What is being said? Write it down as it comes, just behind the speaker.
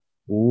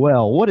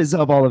Well, what is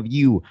up, all of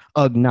you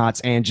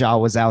Ugnots and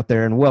Jawas out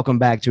there, and welcome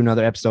back to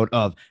another episode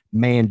of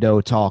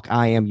Mando Talk.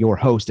 I am your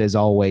host, as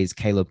always,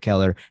 Caleb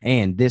Keller,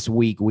 and this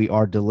week we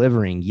are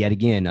delivering yet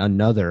again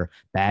another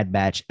Bad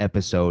Batch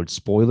episode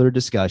spoiler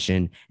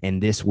discussion,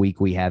 and this week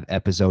we have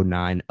episode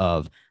 9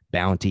 of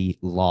Bounty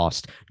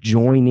Lost.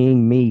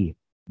 Joining me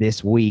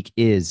this week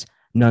is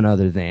none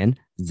other than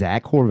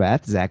Zach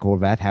Horvath. Zach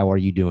Horvath, how are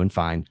you doing?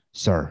 Fine,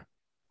 sir.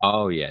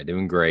 Oh yeah,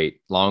 doing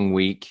great. Long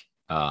week.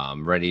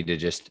 Ready to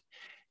just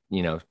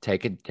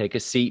take a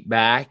seat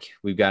back.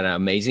 We've got an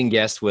amazing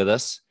guest with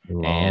us,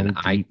 and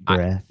Long, deep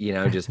breath.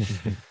 just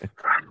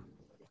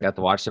got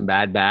to watch some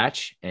Bad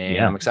Batch, and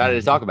Yeah. I'm excited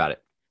to talk about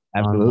it.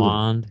 Absolutely.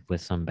 Unwind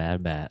with some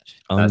Bad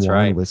Batch. That's Unwind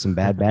right. with some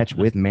Bad Batch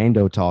with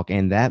Mando Talk.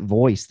 And that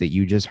voice that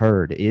you just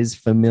heard is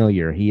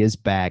familiar. He is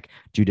back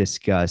to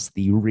discuss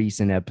the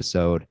recent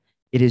episode.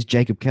 It is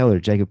Jacob Keller.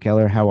 Jacob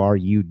Keller, how are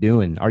you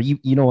doing? Are you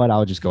know what?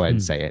 I'll just go ahead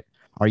and say it.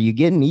 Are you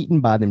getting eaten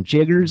by them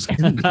chiggers?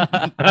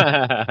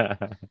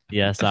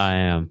 Yes, I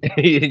am.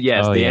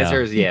 Yes, Oh, the yeah.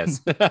 answer is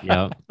yes.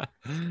 Yep.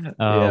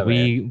 Yeah,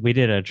 we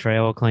did a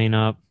trail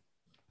cleanup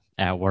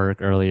at work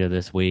earlier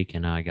this week,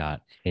 and I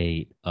got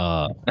ate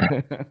up.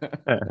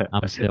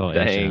 I'm still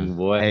Dang itching.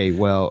 boy. Hey,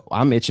 well,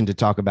 I'm itching to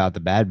talk about the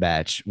Bad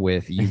Batch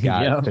with you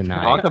guys Yep.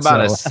 tonight. Talk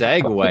about a So-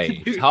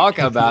 segue. Talk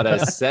about a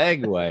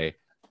segue.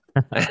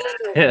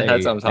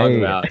 That's what I'm talking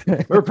Hey.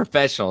 about. We're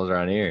professionals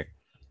around here.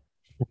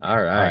 All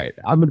All right. right.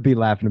 I'm going to be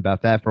laughing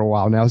about that for a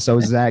while now. So,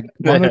 Zach,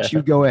 why don't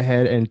you go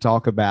ahead and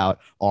talk about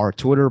our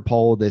Twitter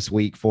poll this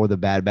week for the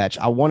Bad Batch?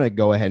 I want to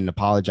go ahead and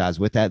apologize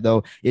with that,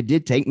 though. It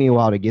did take me a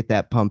while to get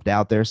that pumped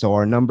out there. So,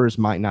 our numbers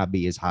might not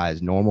be as high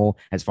as normal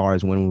as far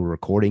as when we're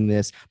recording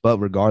this. But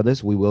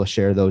regardless, we will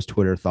share those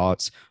Twitter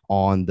thoughts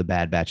on the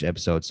Bad Batch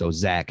episode. So,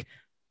 Zach,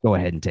 go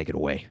ahead and take it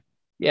away.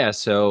 Yeah.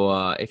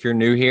 So if you're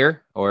new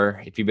here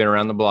or if you've been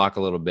around the block a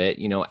little bit,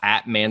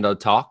 at Mando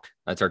Talk,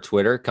 that's our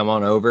Twitter. Come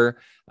on over.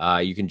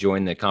 You can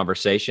join the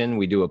conversation.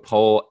 We do a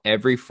poll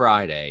every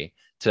Friday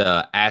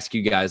to ask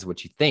you guys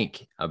what you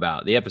think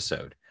about the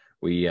episode.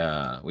 We've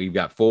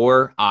got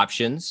 4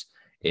 options.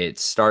 It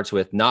starts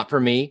with not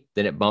for me,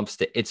 then it bumps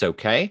to it's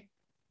okay,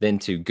 then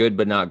to good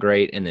but not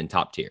great, and then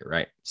top tier,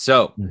 right?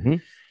 So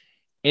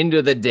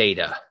into the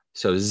data.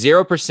 So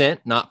 0%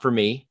 not for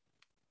me.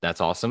 That's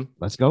awesome.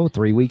 Let's go.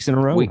 3 weeks in a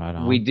row. Right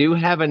on. We do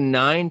have a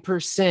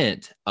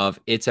 9% of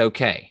it's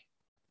okay.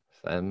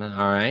 All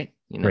right.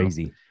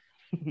 Crazy.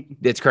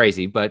 It's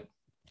crazy, but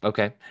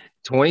okay.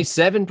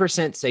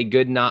 27% say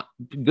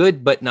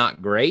good, but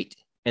not great.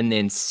 And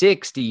then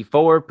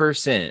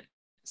 64%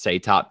 say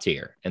top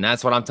tier. And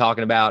that's what I'm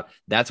talking about.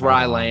 That's where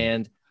I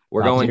land.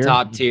 We're Top going tier?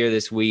 top tier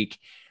this week.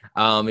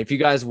 If you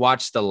guys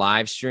watch the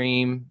live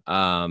stream,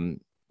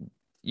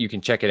 you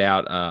can check it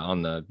out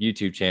on the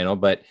YouTube channel,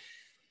 but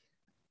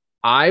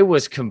I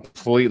was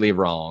completely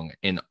wrong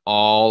in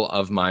all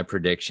of my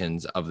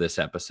predictions of this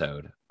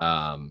episode.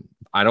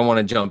 I don't want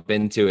to jump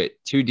into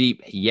it too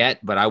deep yet,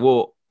 but I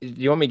will. Do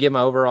you want me to give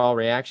my overall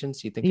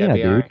reactions? You think Yeah,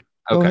 that'd be all dude. right?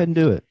 Go ahead and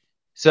do it.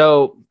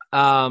 So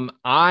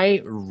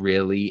I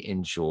really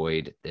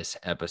enjoyed this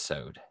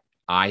episode.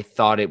 I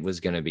thought it was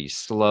going to be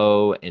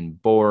slow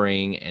and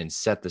boring and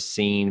set the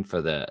scene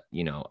for the,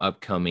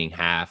 upcoming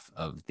half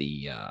of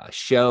the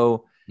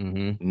show.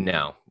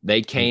 No,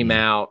 they came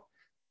out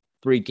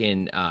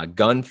freaking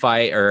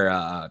gunfight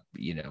or,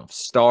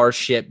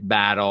 starship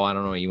battle. I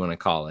don't know what you want to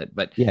call it,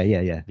 but Yeah.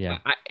 Yeah.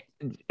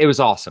 it was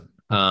awesome.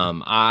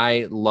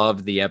 I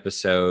loved the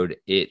episode.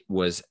 It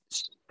was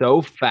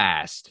so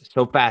fast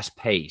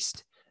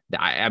paced.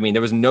 I mean,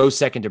 there was no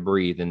second to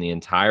breathe in the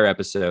entire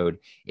episode.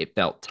 It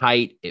felt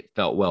tight. It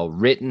felt well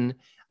written.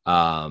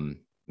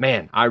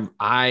 Man,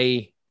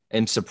 I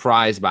am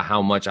surprised by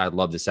how much I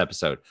love this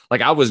episode.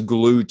 Like I was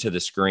glued to the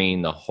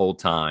screen the whole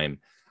time.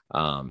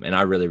 And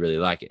I really, really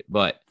like it.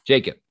 But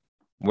Jacob,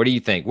 what do you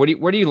think?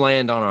 Where do you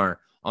land on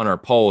our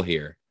poll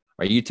here?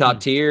 Are you top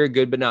tier,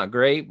 good but not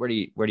great? Where do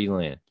you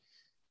land?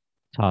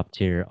 Top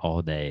tier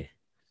all day.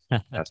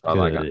 That's what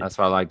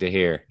I like to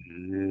hear.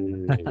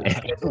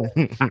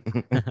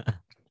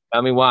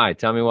 Tell me why.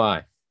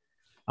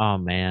 Oh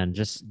man,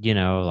 just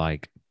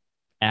like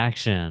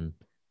action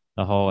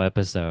the whole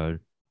episode.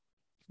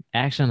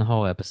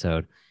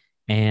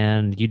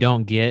 And you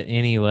don't get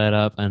any let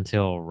up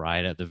until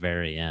right at the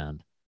very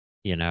end,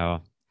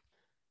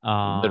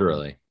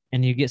 Literally.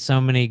 And you get so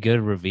many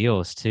good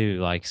reveals too,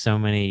 like so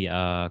many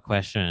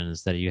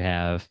questions that you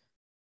have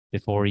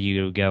before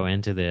you go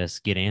into this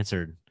get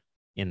answered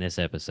in this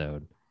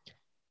episode.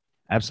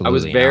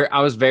 Absolutely.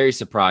 I was very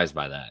surprised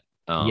by that.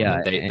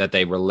 Yeah, that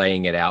they were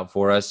laying it out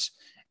for us,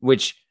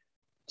 which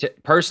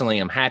personally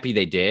I'm happy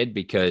they did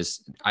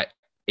because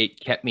it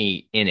kept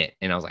me in it,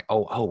 and I was like,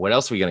 oh, what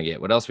else are we gonna get?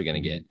 What else are we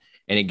gonna get?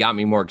 And it got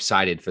me more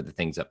excited for the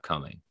things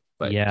upcoming.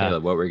 But Yeah.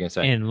 Caleb, what were you gonna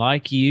say? And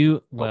like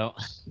you, well,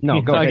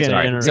 No, go ahead.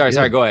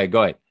 Sorry. Go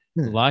ahead.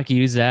 like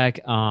you, Zach,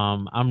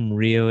 I'm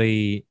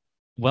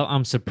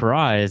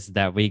surprised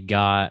that we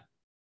got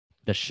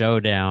the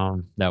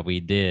showdown that we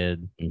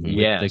did with the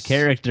Yes.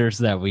 characters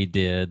that we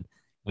did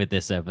with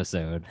this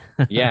episode.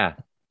 Yeah.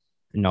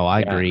 No, I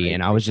Yeah, agree.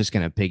 And I was just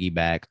going to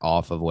piggyback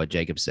off of what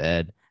Jacob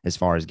said as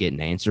far as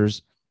getting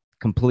answers.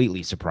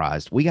 Completely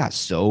surprised. We got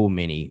so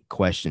many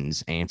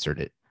questions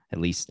answered at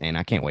least, and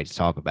I can't wait to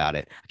talk about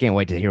it. I can't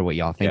wait to hear what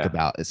y'all think Yeah.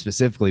 about it.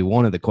 Specifically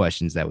one of the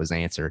questions that was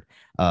answered.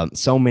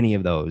 So many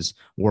of those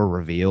were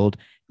revealed.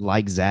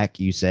 Like Zach,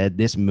 you said,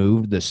 this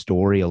moved the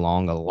story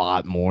along a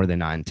lot more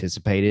than I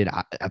anticipated.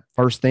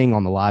 First thing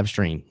on the live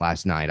stream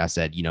last night, I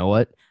said, you know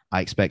what?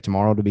 I expect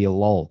tomorrow to be a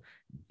lull.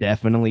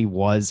 Definitely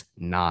was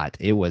not.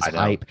 It was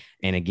hype.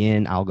 And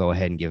again, I'll go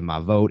ahead and give my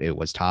vote. It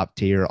was top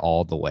tier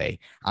all the way.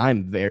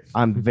 I'm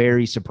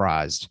very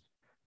surprised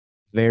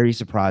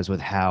with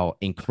how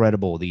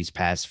incredible these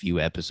past few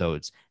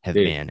episodes have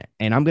been.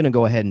 And I'm going to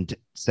go ahead and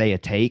say a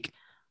take.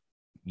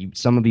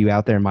 Some of you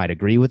out there might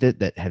agree with it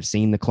that have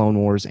seen the Clone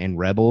Wars and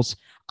Rebels.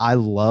 I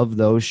love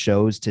those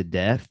shows to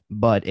death,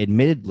 but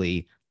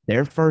admittedly,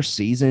 their first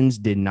seasons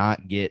did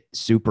not get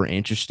super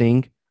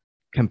interesting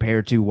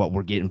compared to what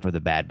we're getting for the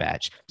Bad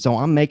Batch. So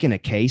I'm making a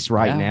case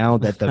right now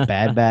that the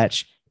Bad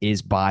Batch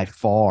is by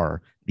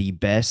far the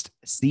best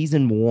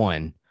season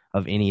 1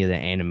 of any of the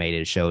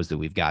animated shows that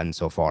we've gotten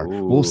so far.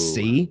 Ooh. We'll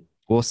see.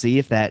 We'll see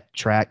if that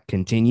track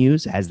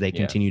continues as they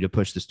continue to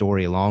push the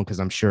story along, because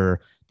I'm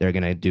sure they're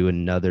going to do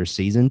another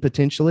season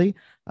potentially.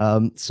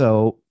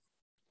 So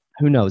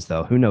who knows,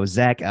 though? Who knows?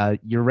 Zach,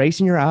 you're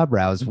raising your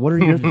eyebrows. What are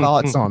your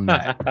thoughts on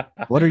that?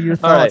 What are your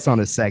thoughts on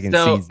a second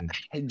season?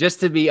 Just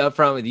to be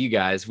upfront with you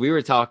guys, we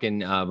were talking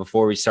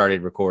before we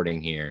started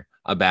recording here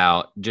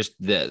about just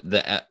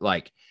the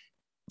like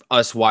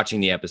us watching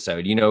the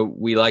episode. You know,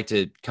 we like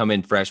to come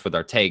in fresh with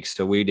our takes,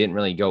 so we didn't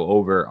really go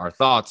over our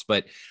thoughts.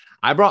 But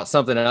I brought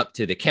something up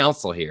to the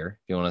council here,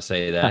 if you want to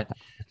say that.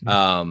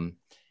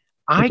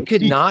 I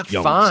could not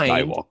find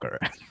Skywalker.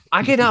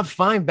 I could not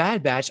find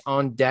Bad Batch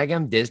on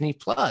daggum Disney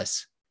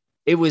Plus.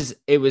 It was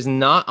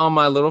not on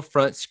my little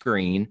front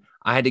screen.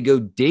 I had to go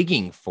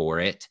digging for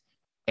it.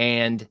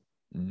 And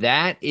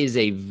that is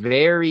a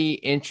very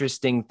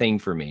interesting thing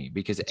for me,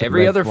 because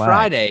every other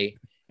Friday,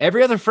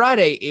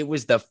 it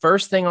was the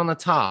first thing on the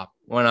top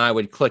when I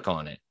would click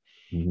on it.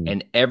 Mm-hmm.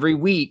 And every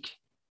week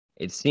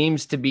it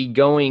seems to be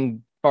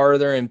going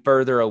farther and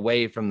further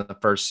away from the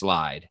first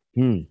slide.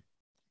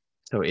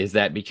 So is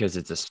that because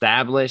it's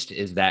established?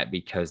 Is that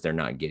because they're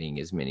not getting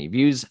as many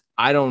views?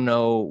 I don't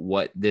know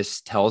what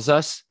this tells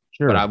us,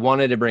 but I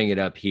wanted to bring it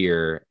up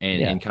here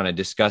and kind of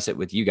discuss it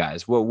with you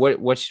guys.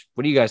 What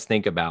do you guys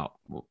think about,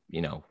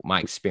 my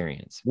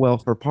experience? Well,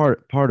 for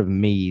part of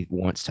me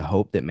wants to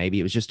hope that maybe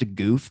it was just a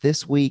goof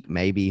this week.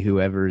 Maybe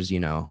whoever's,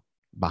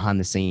 behind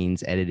the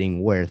scenes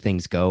editing where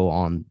things go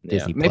on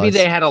Disney Plus. Maybe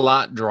they had a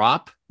lot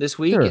drop this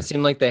week. It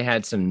seemed like they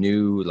had some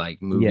new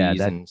movies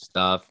and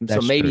stuff.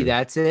 So maybe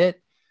that's it.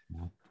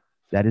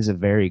 That is a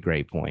very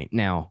great point.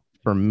 Now,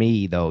 for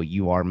me, though,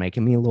 you are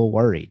making me a little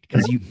worried,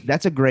 because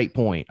that's a great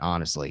point,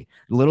 honestly.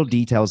 Little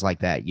details like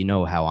that, you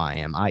know how I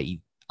am. I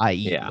eat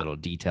little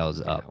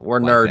details up. We're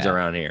nerds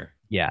around here.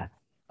 Yeah.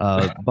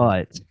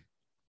 But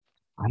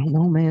I don't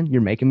know, man.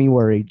 You're making me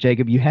worried.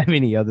 Jacob, you have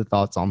any other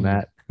thoughts on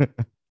that?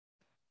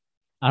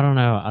 I don't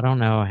know. I don't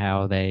know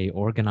how they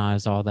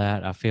organize all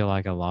that. I feel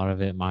like a lot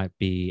of it might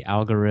be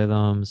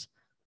algorithms,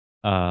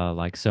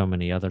 like so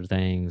many other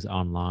things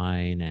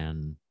online,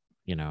 and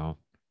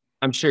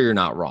I'm sure you're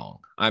not wrong.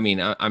 I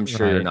mean, I'm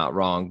sure you're not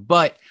wrong,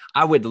 but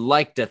I would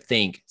like to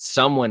think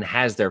someone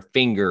has their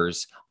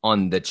fingers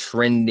on the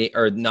trending,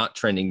 or not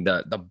trending,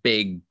 the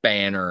big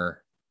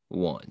banner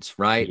ones,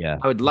 right? Yeah.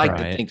 I would like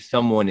to think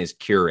someone is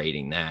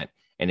curating that,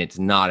 and it's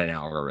not an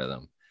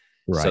algorithm.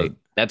 Right. So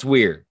that's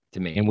weird to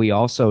me. And we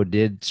also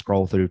did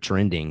scroll through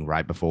trending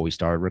right before we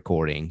started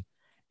recording,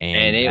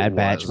 and Bad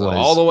Batch was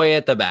all the way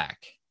at the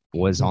back.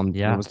 Was on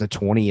it was the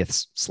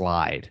 20th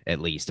slide, at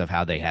least, of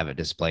how they have it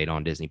displayed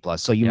on Disney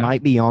Plus. So you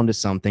might be onto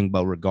something,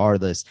 but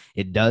regardless,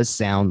 it does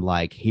sound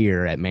like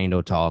here at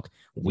Mando Talk,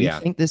 we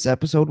think this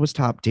episode was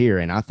top tier,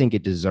 and I think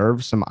it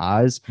deserves some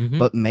eyes.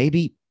 But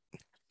maybe,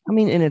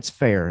 and it's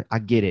fair. I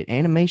get it.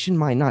 Animation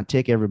might not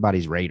tick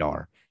everybody's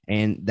radar,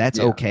 and that's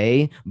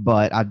okay.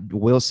 But I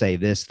will say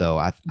this, though.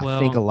 I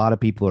think a lot of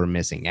people are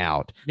missing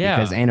out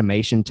because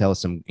animation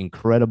tells some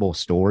incredible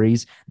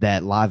stories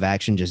that live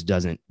action just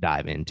doesn't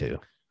dive into.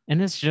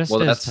 And it's just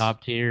as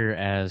top tier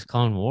as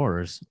Clone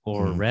Wars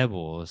or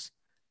Rebels.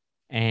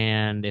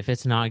 And if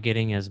it's not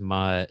getting as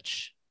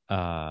much,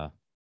 as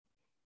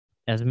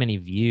many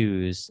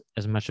views,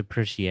 as much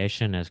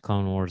appreciation as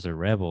Clone Wars or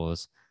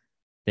Rebels,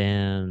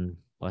 then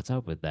what's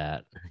up with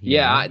that?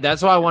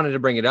 That's why I wanted to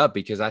bring it up,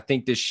 because I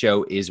think this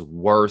show is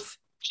worth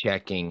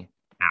checking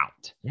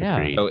out.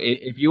 Yeah. So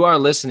if you are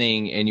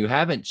listening and you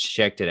haven't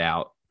checked it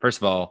out, first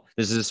of all,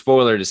 this is a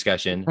spoiler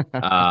discussion,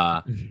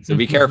 so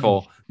be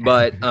careful.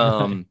 But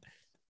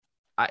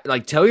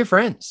tell your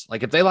friends.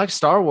 Like, if they like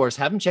Star Wars,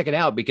 have them check it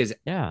out, because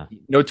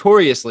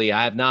notoriously,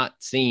 I have not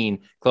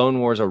seen Clone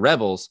Wars or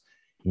Rebels,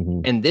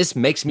 and this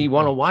makes me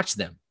want to watch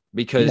them,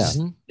 because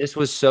this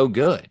was so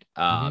good.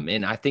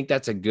 And I think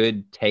that's a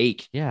good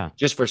take,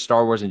 just for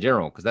Star Wars in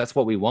general, because that's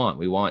what we want.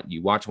 We want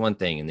you watch one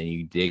thing and then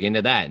you dig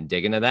into that and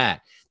dig into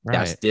that. Right.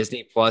 That's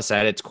Disney Plus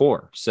at its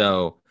core.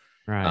 So.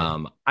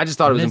 Right. I just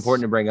thought it was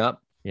important to bring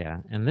up. Yeah,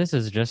 and this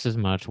is just as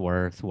much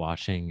worth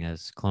watching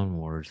as Clone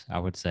Wars, I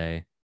would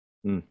say.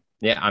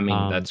 Yeah, I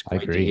mean, that's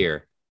great to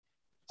hear.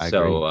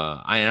 So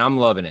I'm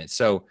loving it.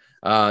 So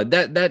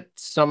that's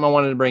something I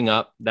wanted to bring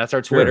up. That's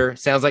our Twitter. Sure.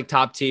 Sounds like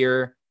top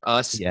tier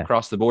us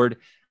across the board.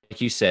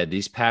 Like you said,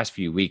 these past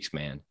few weeks,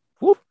 man,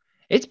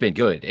 it's been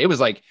good. It was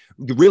like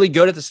really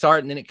good at the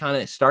start, and then it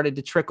kind of started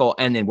to trickle,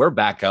 and then we're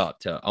back up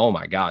to, oh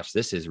my gosh,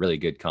 this is really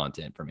good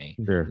content for me.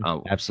 Sure,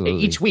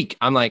 absolutely. Each week,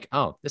 I'm like,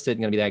 oh, this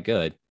isn't going to be that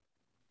good.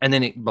 And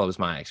then it blows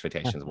my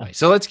expectations away.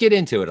 So let's get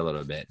into it a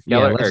little bit.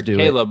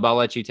 Caleb, I'll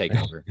let you take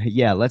over.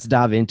 Yeah, let's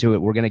dive into it.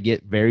 We're going to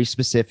get very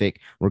specific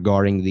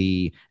regarding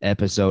the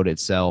episode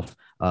itself.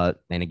 And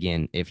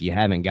again, if you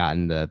haven't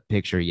gotten the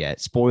picture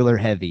yet, spoiler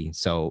heavy.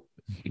 So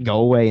go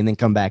away and then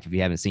come back if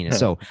you haven't seen it.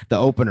 So the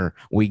opener,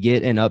 we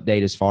get an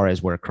update as far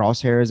as where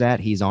Crosshair is at.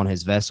 He's on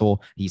his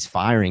vessel. He's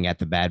firing at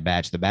the Bad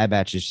Batch. The Bad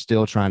Batch is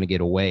still trying to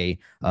get away,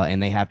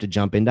 and they have to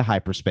jump into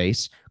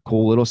hyperspace.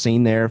 Cool little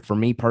scene there. For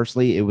me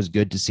personally, it was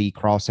good to see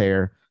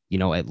Crosshair,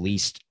 at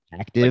least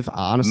active.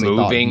 I honestly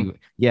moving.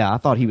 I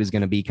thought he was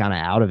going to be kind of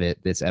out of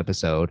it this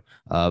episode.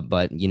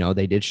 But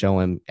they did show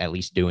him at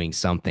least doing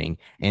something.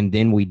 And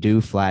then we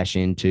do flash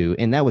into,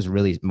 and that was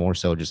really more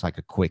so just like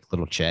a quick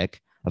little check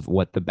of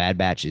what the Bad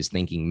Batch is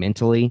thinking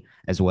mentally,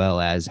 as well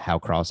as how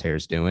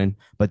Crosshair's doing.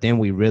 But then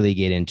we really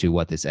get into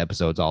what this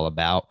episode's all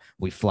about.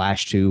 We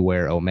flash to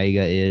where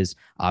Omega is.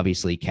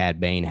 Obviously, Cad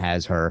Bane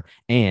has her,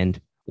 and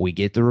we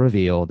get the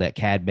reveal that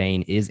Cad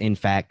Bane is, in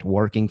fact,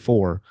 working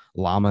for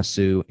Lama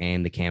Su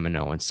and the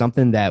Kaminoans,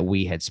 something that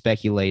we had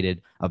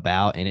speculated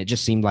about, and it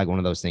just seemed like one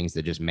of those things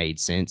that just made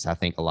sense. I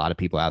think a lot of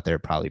people out there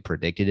probably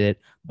predicted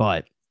it,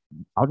 but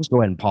I'll just go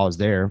ahead and pause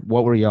there.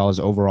 What were y'all's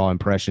overall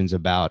impressions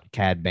about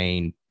Cad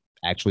Bane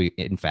actually,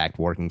 in fact,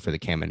 working for the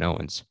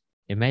Kaminoans?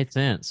 It made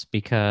sense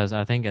because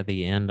I think at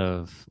the end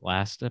of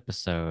last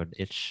episode,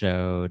 it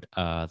showed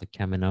the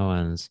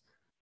Kaminoans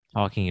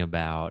talking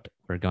about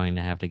we're going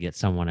to have to get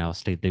someone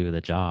else to do the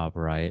job,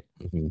 right?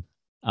 Mm-hmm.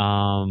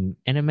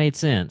 And it made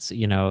sense.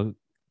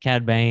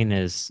 Cad Bane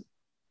is,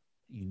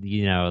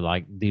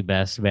 like the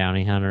best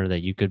bounty hunter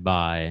that you could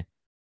buy.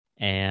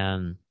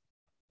 And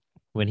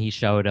when he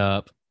showed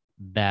up,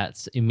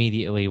 that's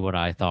immediately what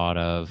I thought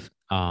of.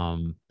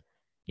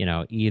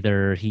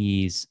 Either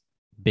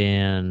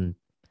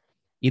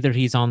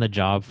he's on the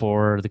job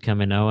for the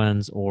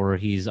Kaminoans, or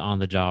he's on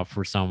the job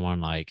for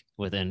someone like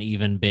with an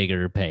even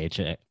bigger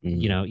paycheck,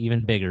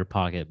 even bigger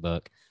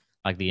pocketbook,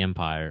 like the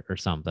Empire or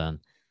something.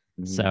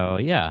 Mm-hmm. So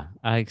yeah,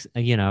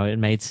 it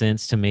made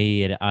sense to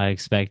me. I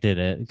expected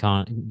it,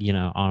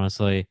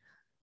 honestly.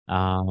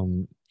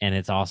 And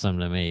it's awesome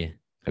to me.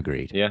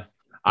 Agreed. Yeah.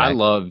 I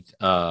loved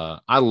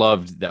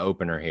the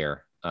opener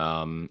here.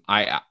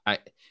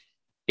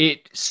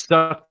 It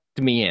stuck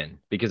me in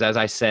because, as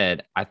I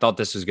said, I thought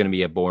this was going to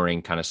be a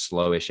boring, kind of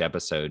slowish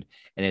episode.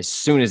 And as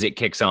soon as it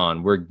kicks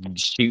on, we're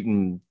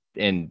shooting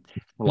and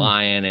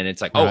flying, and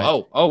it's like,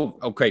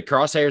 okay,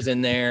 Crosshair's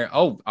in there.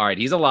 Oh, all right,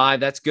 he's alive.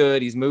 That's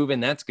good. He's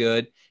moving. That's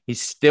good.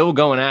 He's still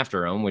going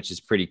after him, which is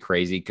pretty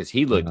crazy because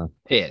he looked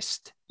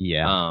pissed.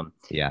 Yeah.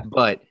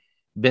 But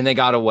then they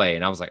got away,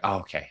 and I was like, oh,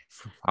 okay,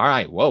 all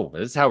right, whoa,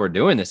 this is how we're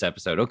doing this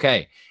episode.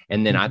 Okay.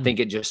 And then I think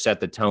it just set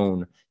the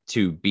tone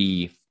to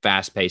be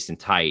fast-paced and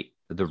tight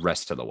the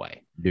rest of the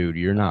way. Dude,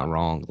 you're not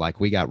wrong. Like,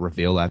 we got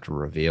reveal after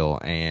reveal,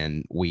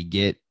 and we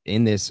get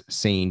in this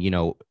scene,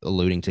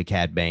 alluding to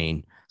Cad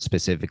Bane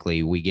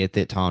specifically, we get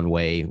that Tan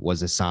Wei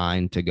was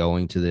assigned to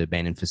going to the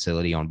abandoned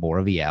facility on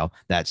Bora Vial.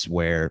 That's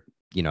where,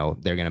 they're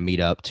going to meet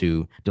up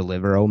to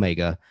deliver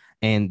Omega.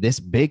 And this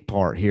big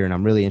part here, and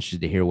I'm really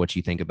interested to hear what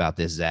you think about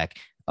this, Zach.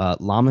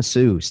 Lama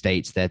Su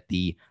states that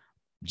the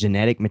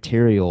genetic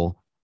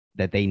material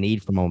that they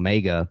need from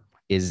Omega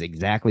is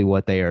exactly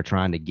what they are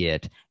trying to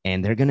get,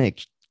 and they're going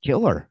to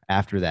kill her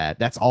after that.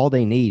 That's all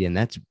they need, and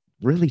that's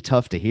really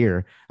tough to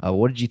hear.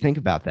 What did you think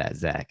about that,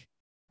 Zach?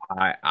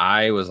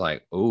 I was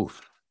like,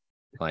 oof,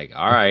 like,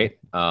 all right.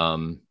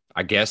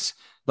 I guess,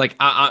 like,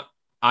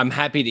 I'm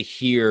happy to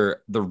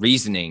hear the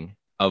reasoning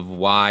of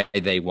why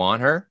they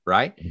want her,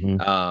 right?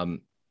 Mm-hmm.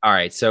 All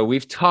right, so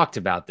we've talked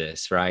about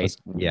this, right?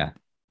 Yeah.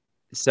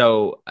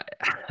 So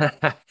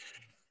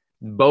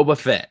Boba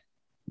Fett.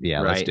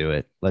 Yeah, right?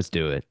 Let's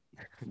do it.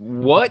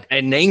 What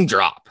a name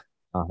drop.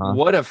 Uh-huh.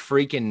 What a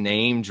freaking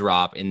name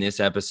drop in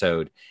this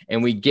episode.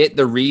 And we get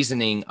the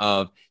reasoning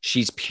of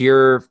she's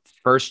pure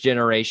first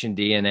generation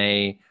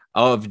DNA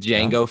of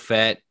Jango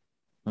Fett,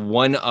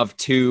 one of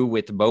two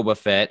with Boba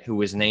Fett, who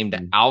was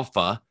named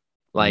Alpha.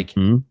 Like,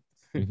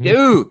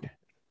 dude,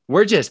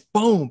 we're just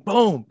boom,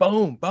 boom,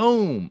 boom,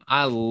 boom.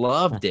 I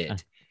loved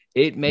it.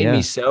 It made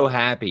me so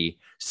happy.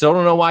 Still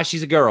don't know why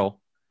she's a girl,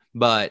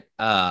 but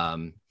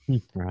right.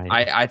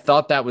 I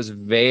thought that was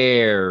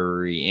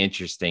very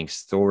interesting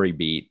story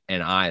beat,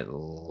 and I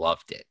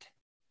loved it.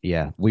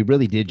 Yeah, we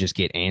really did just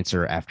get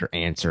answer after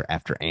answer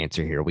after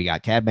answer here. We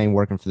got Cad Bane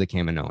working for the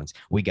Kaminoans.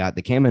 We got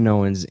the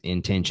Kaminoans'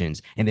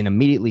 intentions. And then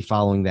immediately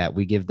following that,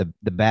 we give the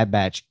Bad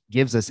Batch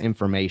gives us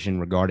information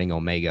regarding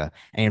Omega.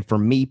 And for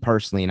me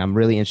personally, and I'm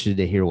really interested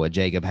to hear what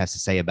Jacob has to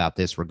say about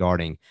this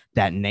regarding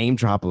that name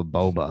drop of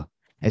Boba.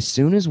 As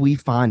soon as we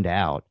find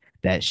out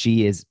that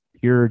she is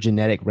pure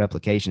genetic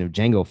replication of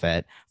Jango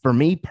Fett, for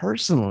me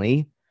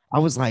personally, I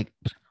was like,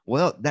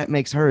 well, that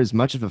makes her as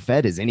much of a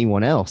Fett as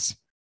anyone else.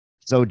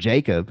 So,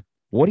 Jacob,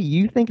 what do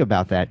you think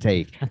about that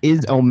take?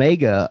 Is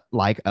Omega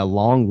like a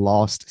long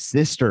lost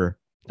sister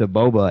to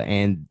Boba?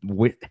 And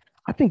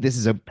I think this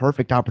is a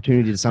perfect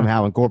opportunity to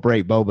somehow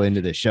incorporate Boba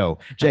into the show.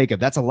 Jacob,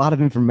 that's a lot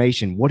of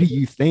information. What do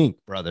you think,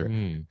 brother?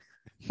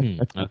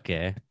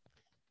 Okay.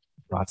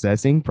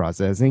 Processing.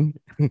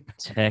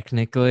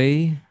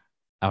 Technically,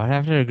 I would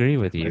have to agree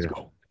with you.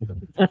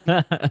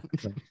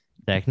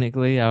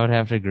 Technically, I would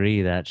have to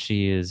agree that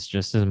she is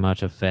just as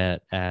much a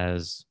Fett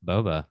as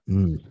Boba.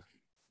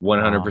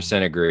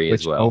 100% agree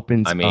which as well.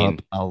 Opens up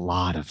a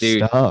lot of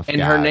stuff. And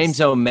guys. her name's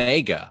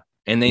Omega,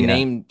 and they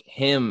named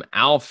him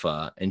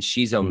Alpha, and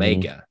she's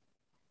Omega.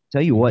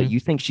 Tell you what, you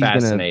think she's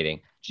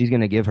fascinating? She's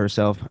gonna give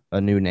herself a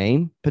new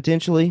name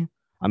potentially?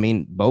 I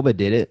mean, Boba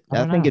did it.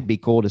 I think it'd be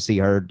cool to see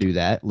her do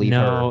that.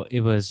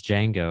 It was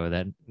Jango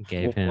that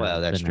gave him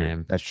that's the true.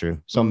 name. That's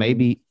true. So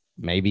maybe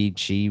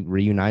she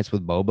reunites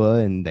with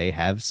Boba and they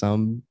have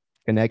some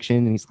connection.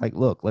 And he's like,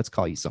 "Look, let's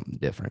call you something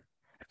different."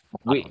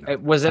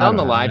 Was it on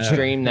the live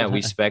stream that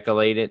we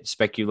speculated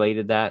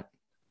that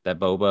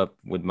Boba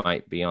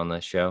might be on the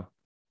show?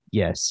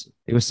 Yes,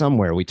 it was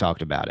somewhere we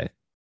talked about it.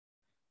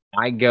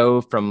 I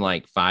go from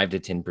like 5 to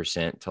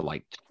 10% to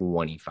like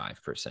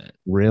 25%.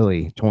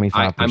 Really,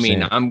 25%. I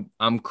mean,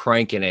 I'm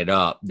cranking it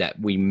up that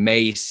we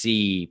may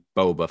see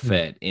Boba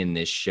Fett in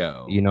this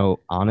show. You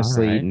know,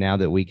 honestly, now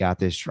that we got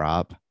this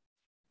drop,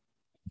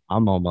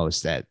 I'm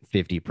almost at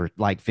 50%,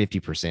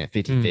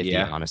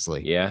 50-50,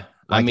 honestly. Yeah.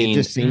 Like, it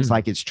just seems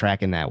like it's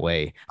tracking that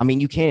way. I mean,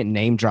 you can't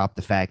name drop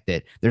the fact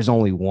that there's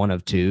only one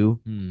of two,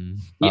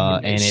 and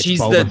it's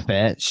Boba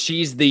Fett.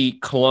 She's the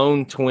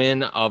clone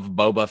twin of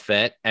Boba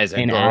Fett as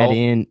a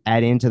girl.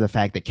 Add into the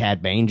fact that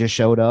Cad Bane just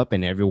showed up,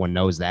 and everyone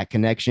knows that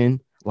connection.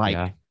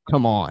 Like,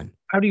 come on.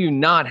 How do you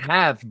not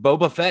have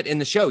Boba Fett in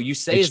the show? You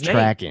say his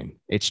name.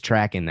 It's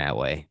tracking that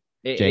way.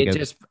 It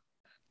just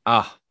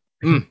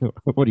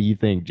What do you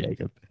think,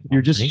 Jacob?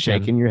 You're just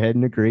shaking your head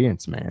in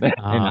agreement, man.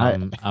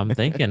 I'm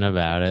thinking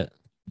about it.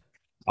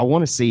 I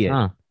want to see it.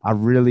 I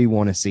really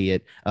want to see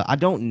it. I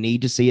don't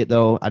need to see it,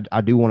 though.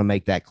 I do want to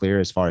make that clear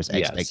as far as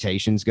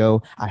expectations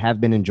go. I have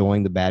been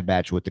enjoying the Bad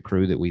Batch with the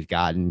crew that we've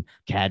gotten.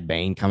 Cad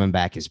Bane coming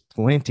back is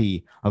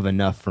plenty of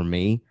enough for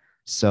me.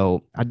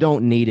 So I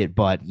don't need it,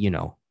 but, you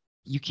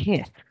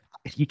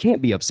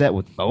can't be upset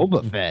with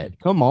Boba Fett.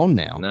 Come on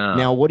now. No.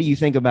 Now, what do you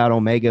think about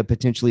Omega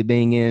potentially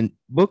being in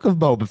Book of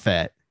Boba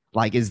Fett?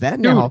 Like, is that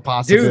now a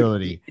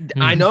possibility?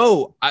 I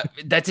know.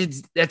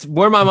 That's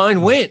where my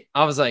mind went.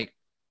 I was like,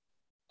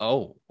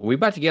 oh, are we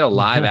about to get a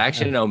live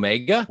action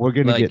Omega? We're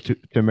going to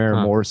get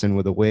Tamara Morrison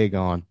with a wig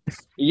on.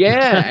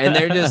 Yeah. And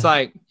they're just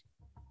like,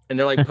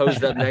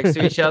 posed up next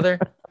to each other.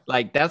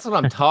 Like, that's what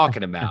I'm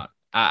talking about.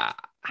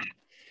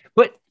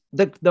 But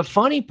the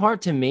funny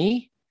part to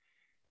me,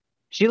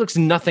 she looks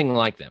nothing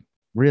like them.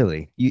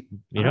 Really? You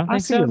don't I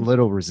see a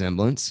little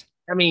resemblance.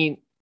 I mean,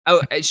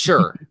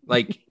 sure.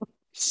 Like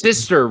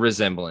sister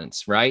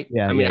resemblance, right?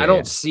 Yeah. I mean, I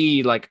don't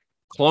see like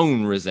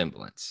clone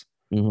resemblance.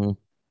 Mm-hmm.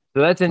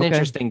 So that's an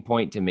interesting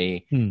point to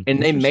me.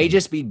 And they may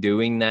just be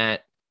doing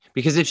that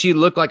because if she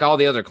looked like all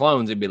the other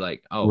clones, it'd be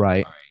like, oh,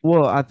 right.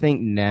 Well, I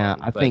think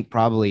think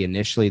probably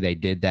initially they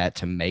did that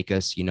to make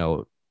us,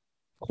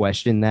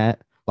 question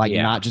that. Like,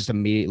 not just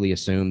immediately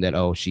assume that,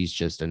 oh, she's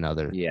just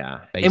another. Yeah.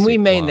 And we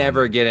may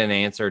never get an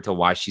answer to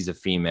why she's a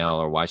female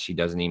or why she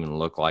doesn't even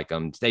look like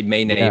them. They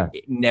may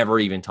never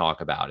even talk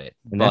about it.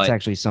 And that's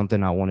actually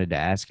something I wanted to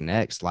ask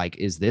next. Like,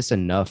 is this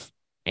enough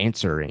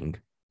answering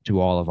to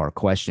all of our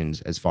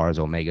questions as far as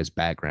Omega's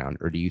background,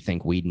 or do you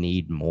think we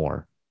need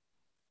more?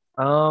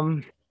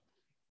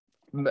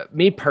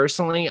 Me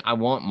personally, I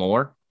want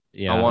more.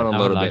 Yeah, I want a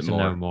little bit bit more.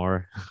 Know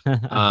more.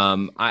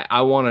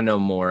 I want to know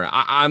more.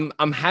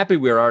 I'm happy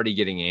we're already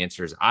getting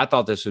answers. I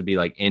thought this would be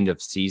like end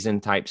of season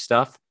type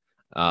stuff.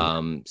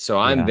 So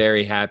I'm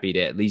very happy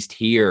to at least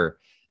hear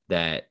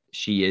that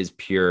she is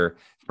pure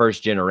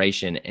first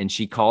generation, and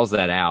she calls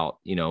that out.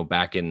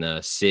 Back in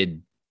the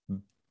Sid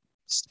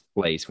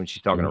place when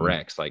she's talking to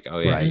Rex, like, "Oh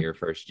yeah, you're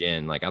first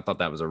gen." Like, I thought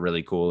that was a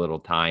really cool little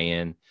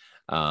tie-in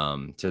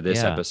to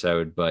this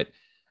episode, but.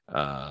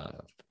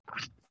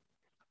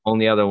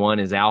 Only other one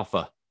is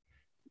Alpha.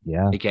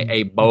 Yeah.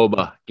 AKA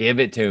Boba. Give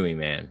it to me,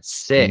 man.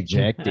 Sick.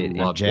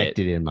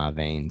 Injected in my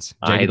veins.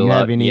 Jake, do you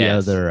have any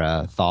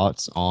other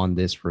thoughts on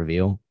this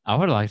reveal? I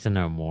would like to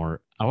know more.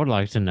 I would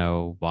like to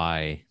know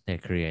why they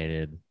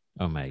created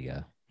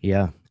Omega.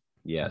 Yeah.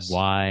 Yes.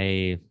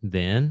 Why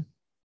then?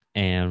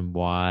 And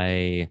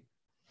why,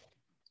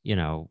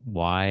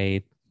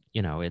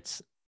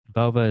 it's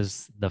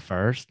Boba's the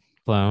first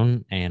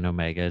clone and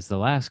Omega is the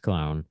last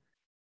clone.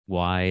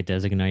 why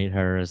designate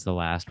her as the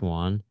last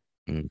one,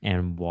 Mm.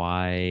 and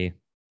why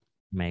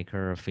make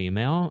her a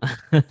female?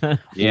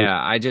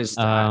 Yeah, I just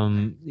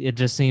It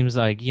just seems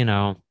like,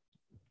 the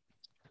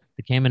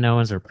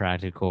Kaminoans are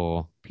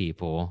practical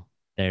people.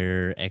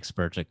 They're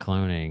experts at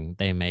cloning.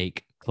 They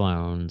make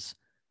clones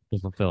to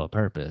fulfill a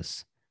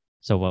purpose.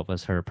 So what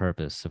was her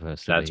purpose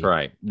supposed to that's be?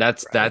 right.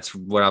 That's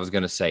what I was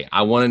gonna say.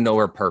 I want to know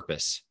her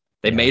purpose.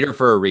 They Yeah. made her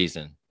for a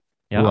reason.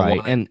 Yeah.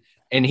 Right.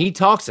 And he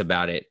talks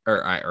about it,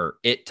 or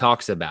it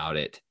talks about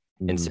it,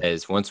 and Mm.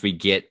 says once we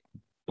get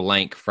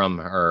blank from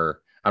her,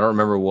 I don't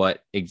remember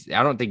what. I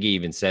don't think he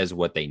even says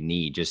what they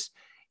need. Just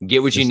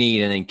get what you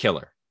need and then kill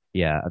her.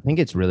 Yeah, I think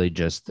it's really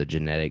just the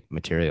genetic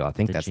material. I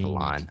think The that's the genes.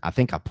 line. I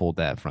think I pulled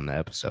that from the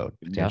episode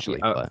potentially.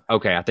 But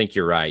Okay, I think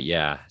you're right.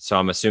 Yeah. So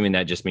I'm assuming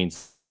that just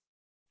means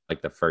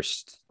like the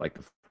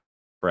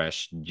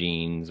fresh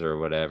genes or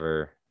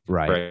whatever.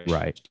 right, Fresh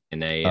right.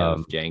 DNA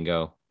of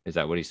Django. Is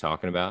that what he's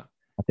talking about?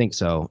 I think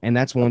so. And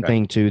that's one Okay.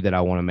 thing too that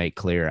I want to make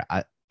clear.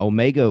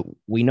 Omega,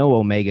 we know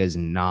Omega is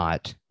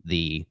not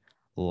the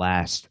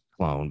last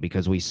clone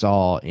because we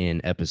saw in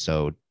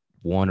episode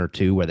 1 or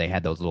 2 where they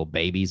had those little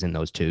babies in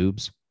those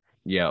tubes.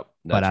 Yep,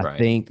 But that's I right.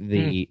 think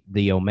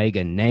the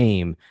Omega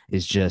name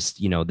is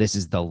just, this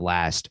is the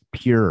last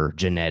pure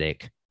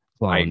genetic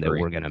clone that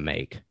agree. we're going to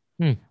make.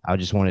 I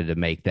just wanted to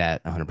make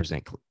that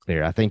 100%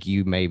 clear. I think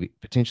you maybe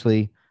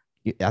potentially,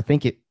 I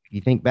think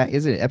you think back,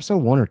 is it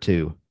episode 1 or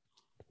 2?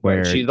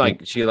 Where she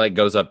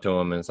goes up to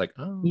him and it's like,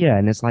 oh yeah,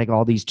 and it's like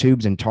all these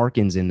tubes and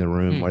Tarkin's in the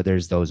room where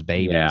there's those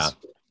babies. Yeah.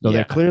 So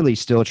they're clearly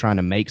still trying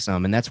to make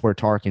some, and that's where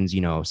Tarkin's,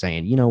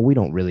 saying, we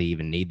don't really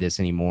even need this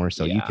anymore.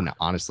 So you can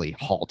honestly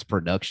halt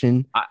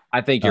production.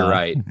 I think you're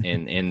right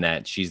in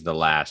that she's the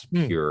last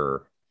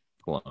pure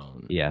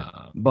clone. Yeah.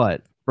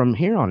 But from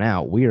here on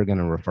out, we are going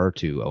to refer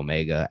to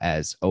Omega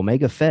as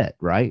Omega Fett,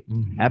 right?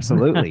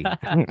 Absolutely.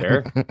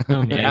 Sure.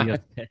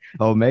 Omega.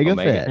 Omega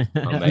Fett.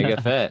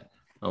 Omega Fett.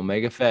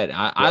 Omega Fett.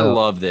 I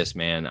love this,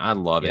 man. I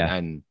love it.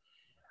 And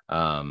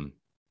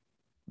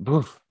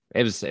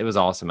it was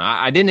awesome.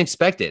 I didn't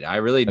expect it. I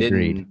really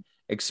didn't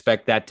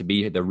expect that to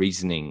be the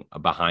reasoning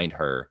behind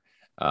her.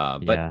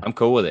 But I'm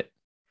cool with it.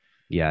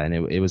 Yeah, and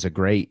it was a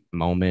great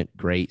moment,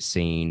 great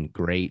scene,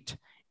 great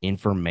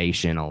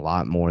information, a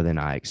lot more than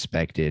I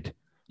expected.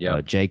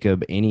 Yeah,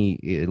 Jacob,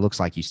 it looks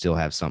like you still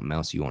have something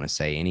else you want to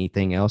say.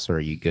 Anything else, or are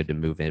you good to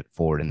move it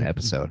forward in the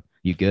episode?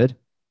 You good?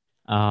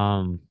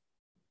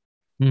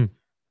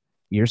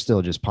 You're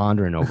still just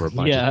pondering over a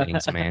bunch of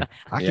things, man.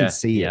 I can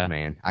see it,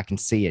 man. I can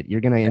see it. We're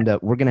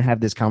going to have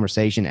this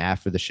conversation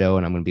after the show,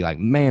 and I'm going to be like,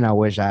 man, I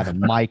wish I had a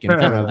mic in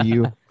front of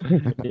you.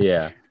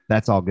 Yeah.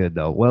 That's all good,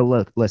 though.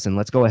 Well, listen,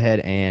 let's go ahead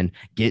and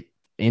get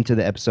into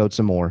the episode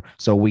some more.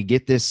 So we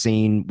get this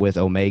scene with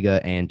Omega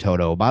and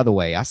Todo. By the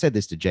way, I said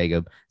this to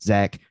Jacob.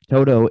 Zach,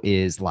 Todo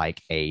is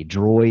like a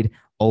droid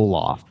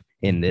Olaf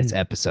in this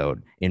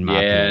episode, in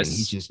my opinion.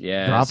 He's just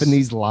dropping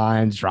these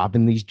lines,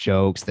 dropping these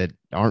jokes that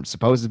aren't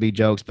supposed to be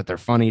jokes, but they're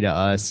funny to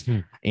us.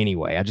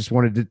 Anyway, I just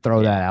wanted to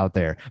throw that out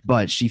there.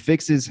 But she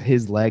fixes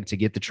his leg to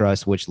get the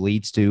trust, which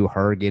leads to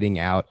her getting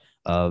out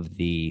of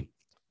the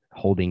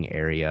holding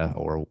area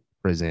or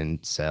prison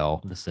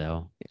cell. The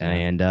cell.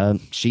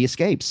 And she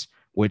escapes,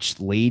 which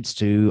leads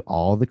to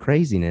all the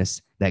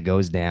craziness that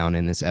goes down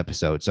in this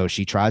episode. So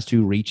she tries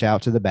to reach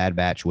out to the Bad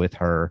Batch with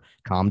her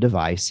comm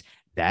device.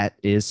 That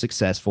is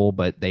successful,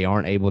 but they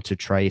aren't able to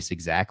trace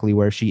exactly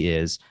where she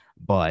is.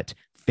 But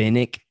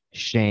Fennec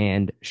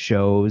Shand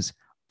shows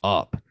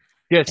up.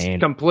 Just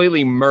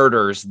completely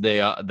murders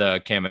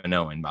the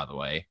Kaminoan, by the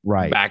way.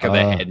 Right. Back of the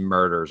head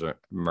murders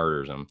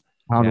him.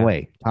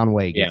 Conway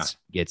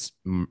gets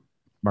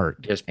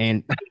murked.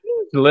 And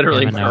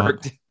literally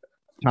murked.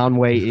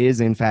 Conway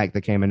is, in fact,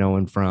 the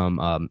Kaminoan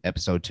from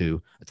episode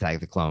 2, Attack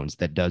of the Clones,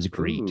 that does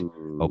greet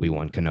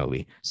Obi-Wan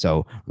Kenobi.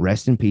 So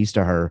rest in peace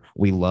to her.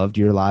 We loved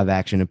your live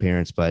action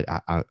appearance, but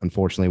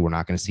unfortunately, we're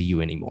not going to see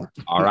you anymore.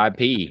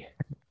 R.I.P.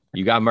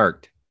 You got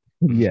murked.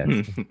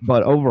 Yes.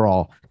 But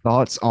overall,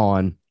 thoughts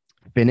on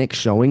Fennec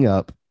showing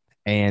up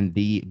and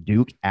the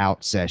Duke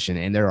out session.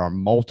 And there are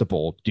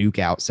multiple Duke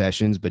out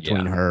sessions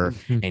between her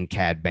and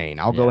Cad Bane.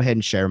 I'll go ahead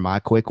and share my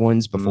quick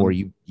ones before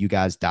you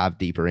guys dive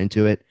deeper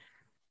into it.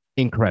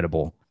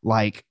 Incredible.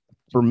 Like,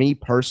 for me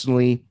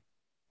personally,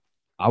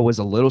 I was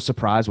a little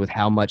surprised with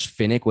how much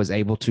Fennec was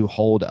able to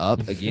hold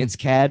up against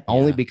Cad,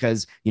 only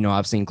because,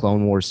 I've seen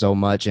Clone Wars so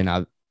much and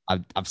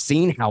I've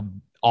seen how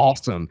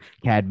awesome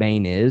Cad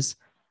Bane is.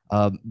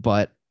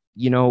 But,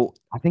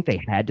 I think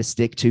they had to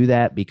stick to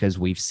that because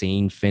we've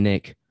seen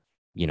Fennec,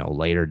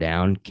 later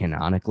down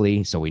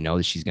canonically. So we know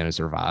that she's going to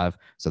survive.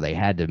 So they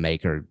had to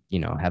make her,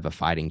 have a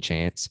fighting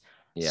chance.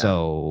 Yeah.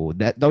 So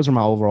those are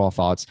my overall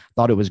thoughts.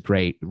 Thought it was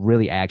great,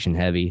 really action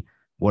heavy.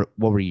 What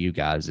were you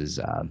guys'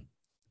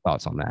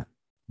 thoughts on that?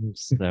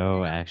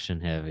 So action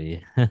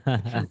heavy.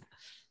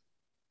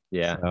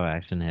 Yeah. So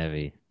action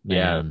heavy. Man.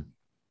 Yeah.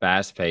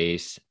 Fast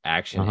pace,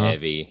 action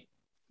heavy.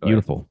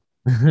 Beautiful.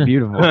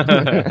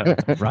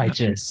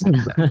 Righteous.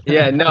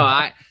 Yeah, no,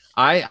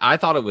 I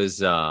thought it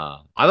was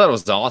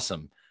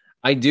awesome.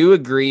 I do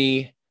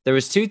agree there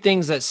was two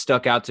things that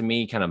stuck out to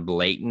me kind of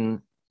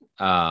blatant.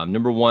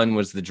 Number one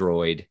was the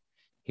droid.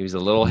 He was a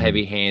little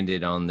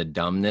heavy-handed on the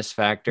dumbness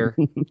factor.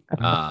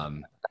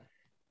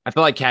 I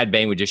feel like Cad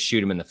Bane would just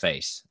shoot him in the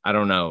face. I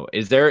don't know.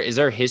 Is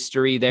there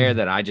history there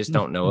that I just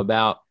don't know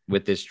about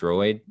with this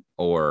droid?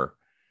 Or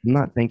I'm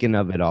not thinking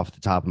of it off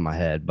the top of my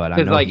head, but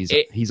I know like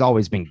he's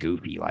always been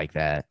goofy like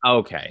that.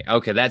 Okay,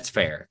 that's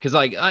fair. Because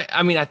like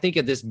I mean, I think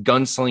of this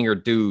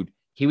gunslinger dude,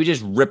 he would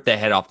just rip the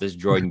head off this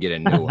droid and get a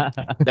new one.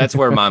 That's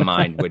where my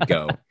mind would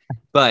go.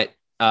 But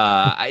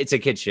it's a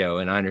kid show,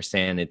 and I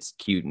understand it's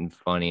cute and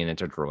funny, and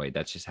it's a droid.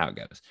 That's just how it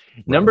goes.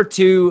 Right. Number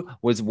two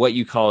was what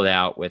you called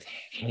out with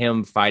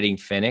him fighting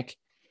Fennec.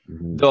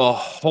 The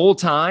whole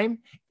time,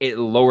 it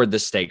lowered the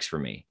stakes for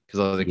me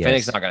because I was like,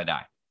 Fennec's not going to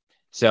die.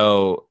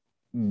 So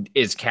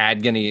is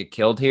Cad going to get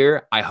killed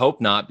here? I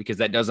hope not, because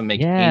that doesn't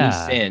make any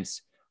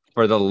sense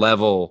for the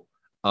level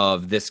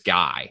of this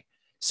guy.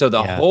 So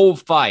the whole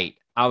fight,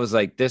 I was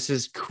like, this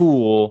is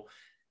cool,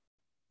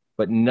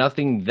 but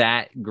nothing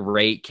that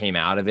great came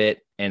out of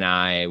it. And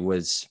I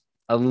was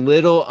a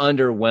little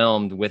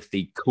underwhelmed with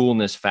the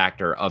coolness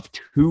factor of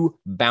two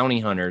bounty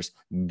hunters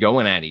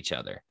going at each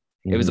other.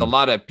 It was a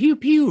lot of pew,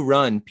 pew,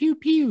 run, pew,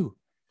 pew.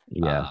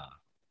 Yeah.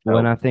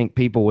 And I think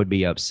people would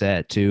be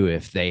upset too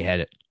if they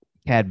had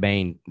Cad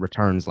Bane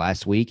returns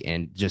last week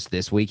and just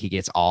this week he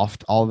gets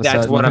offed all of a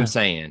sudden. That's what I'm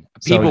saying.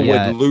 People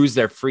would lose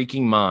their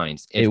freaking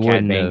minds if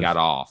Cad Bane got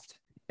offed.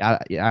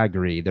 I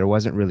agree. There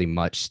wasn't really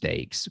much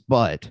stakes,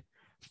 but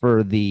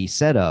for the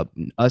setup,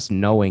 us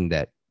knowing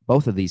that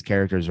both of these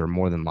characters are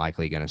more than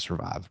likely going to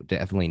survive.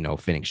 Definitely know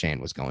Fennec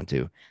Shand was going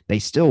to. They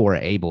still were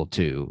able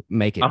to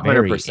make it 100%.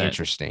 Very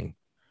interesting.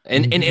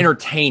 And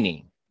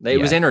entertaining. It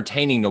was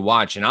entertaining to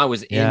watch, and I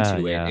was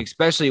into it,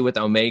 especially with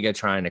Omega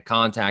trying to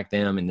contact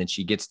them, and then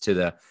she gets to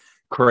the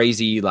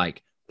crazy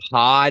like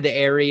pod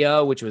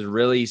area, which was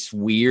really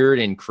weird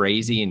and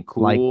crazy and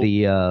cool.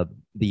 Like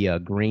the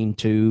green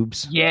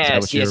tubes.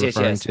 Yes.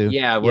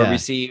 Yeah, where we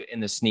see in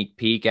the sneak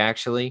peek,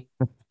 actually.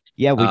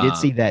 Yeah, we did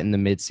see that in the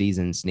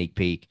mid-season sneak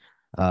peek.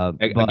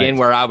 Again,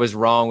 where I was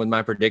wrong with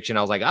my prediction,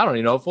 I was like, I don't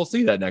even know if we'll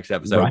see that next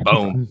episode. Right.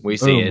 Boom, we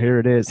see it. Here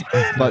it is.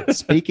 But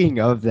speaking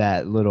of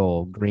that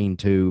little green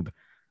tube,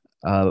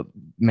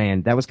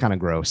 man, that was kind of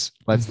gross.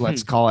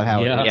 Let's call it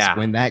how it is. Yeah.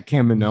 When that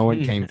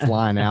Kaminoan came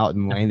flying out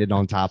and landed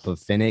on top of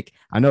Fennec,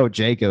 I know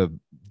Jacob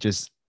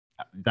just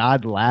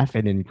died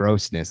laughing in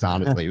grossness.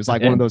 Honestly, it was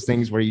like one of those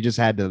things where you just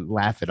had to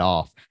laugh it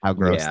off. How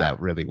gross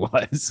that really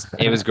was.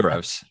 It was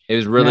gross. It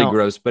was really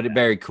gross, but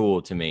very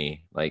cool to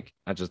me. Like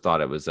I just thought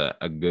it was a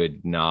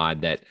good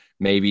nod that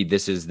maybe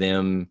this is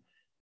them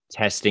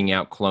testing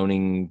out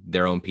cloning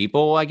their own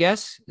people. I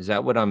guess is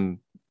that what I'm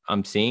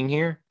seeing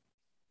here?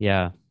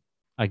 Yeah.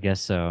 I guess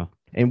so.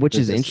 And which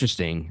is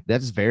interesting.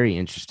 That's very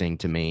interesting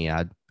to me.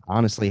 I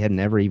honestly had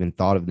never even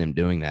thought of them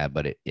doing that,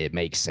 but it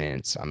makes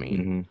sense. I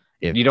mean,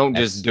 if you don't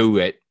just do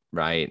it,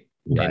 right?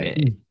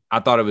 And I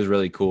thought it was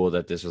really cool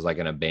that this was like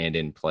an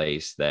abandoned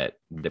place that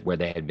where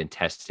they had been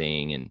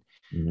testing. And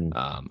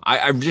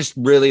I just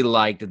really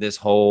liked this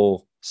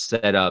whole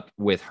setup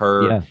with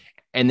her. Yeah.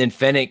 And then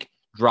Fennec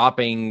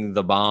dropping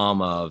the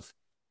bomb of,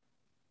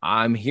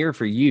 I'm here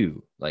for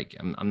you. Like,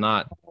 I'm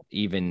not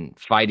even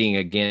fighting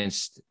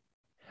against...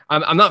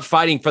 I'm not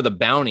fighting for the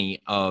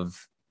bounty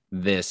of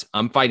this.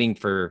 I'm fighting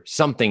for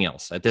something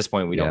else. At this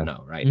point, we don't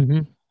know, right?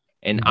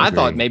 And I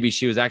thought maybe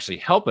she was actually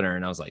helping her,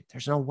 and I was like,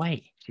 "There's no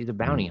way. She's a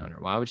bounty hunter.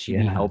 Why would she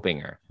be helping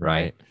her?"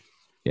 Right?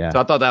 Yeah.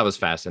 So I thought that was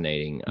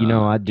fascinating. You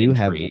know, I do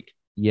have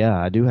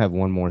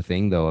one more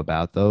thing though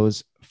about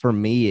those. For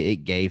me,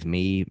 it gave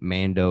me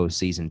Mando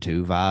season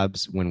 2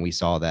 vibes when we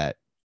saw that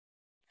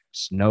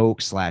Snoke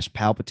 /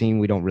 Palpatine.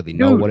 We don't really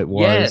know what it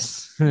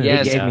was.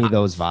 Yes. It gave me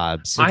those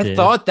vibes. I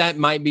thought that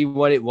might be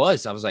what it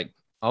was. I was like,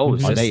 oh,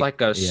 is this like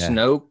a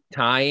Snoke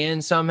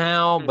tie-in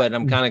somehow? But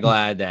I'm kind of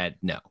glad that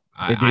no.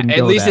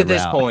 At least at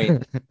this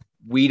point,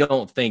 we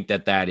don't think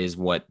that is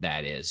what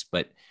that is.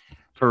 But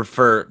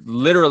for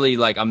literally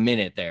like a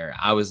minute there,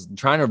 I was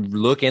trying to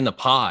look in the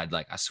pod.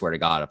 Like, I swear to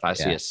God, if I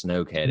see a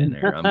Snoke head in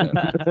there, I'm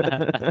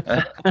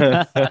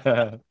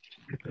gonna...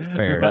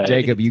 Fair. Right.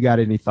 Jacob, you got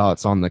any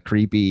thoughts on the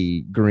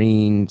creepy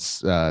green,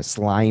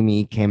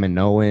 slimy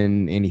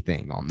Kaminoan?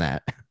 Anything on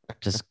that?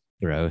 Just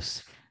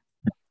gross.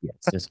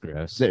 It's just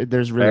gross.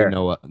 There's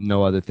really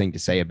no other thing to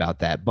say about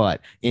that. But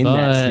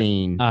that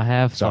scene, I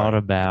have thought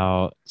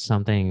about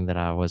something that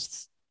I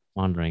was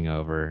wondering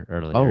over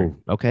earlier.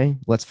 Oh, okay.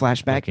 Let's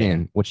flash back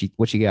in. What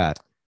you got?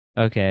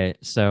 Okay,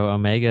 so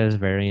Omega is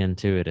very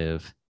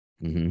intuitive.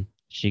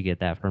 She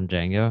get that from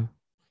Jango.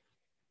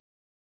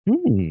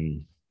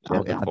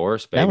 The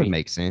Force, baby. That would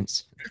make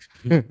sense.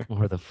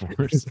 Or the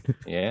Force.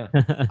 Yeah.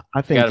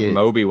 I think got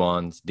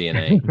Obi-Wan's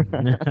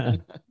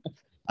DNA.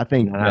 I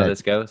think how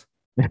this goes.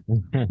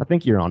 I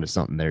think you're onto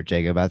something there,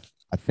 Jacob. I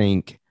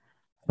think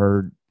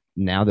her,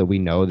 now that we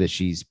know that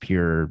she's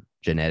pure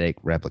genetic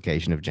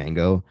replication of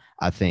Jango,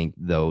 I think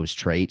those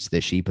traits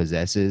that she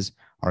possesses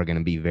are going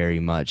to be very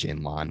much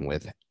in line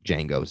with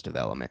Jango's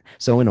development.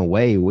 So in a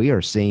way, we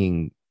are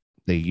seeing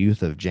the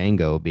youth of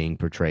Jango being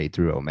portrayed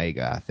through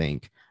Omega, I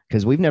think.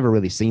 because we've never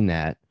really seen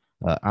that.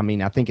 I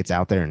mean, I think it's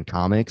out there in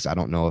comics. I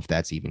don't know if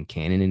that's even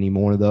canon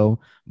anymore, though.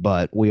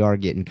 But we are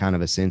getting kind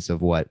of a sense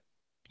of what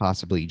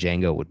possibly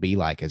Django would be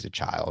like as a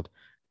child.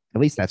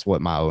 At least that's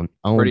what my own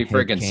pretty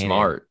freaking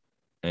smart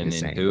and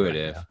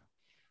intuitive. Right.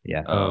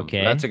 Yeah.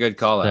 Okay. That's a good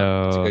call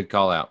out. That's a good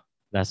call out.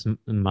 That's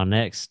my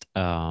next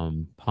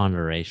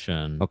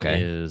ponderation.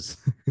 Okay. Is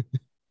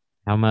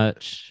how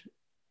much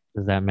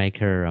does that make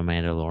her a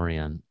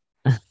Mandalorian?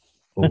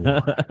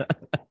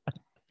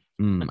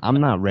 I'm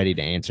not ready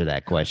to answer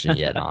that question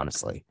yet,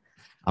 honestly.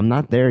 I'm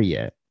not there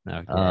yet.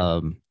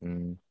 Okay.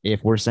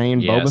 If we're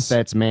saying Boba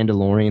Fett's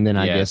Mandalorian, then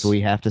I guess we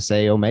have to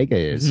say Omega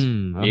is.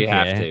 Okay. You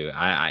have to.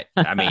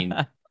 I mean,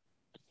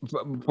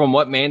 from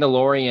what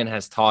Mandalorian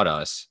has taught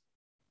us,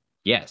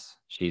 yes,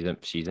 she's a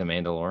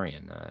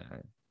Mandalorian.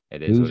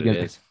 It is what it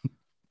is.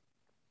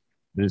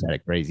 Just had a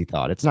crazy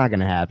thought. It's not going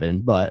to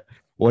happen, but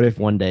what if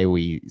one day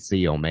we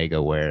see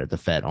Omega wear the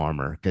Fett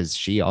armor? Because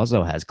she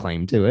also has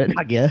claim to it,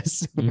 I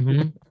guess.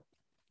 Mm-hmm.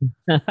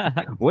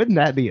 Wouldn't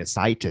that be a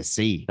sight to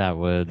see? That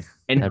would.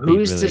 And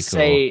who's really to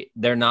say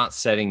they're not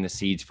setting the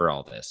seeds for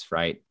all this,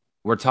 right?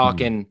 We're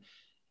talking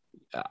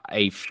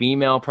a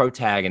female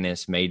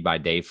protagonist made by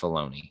Dave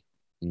Filoni,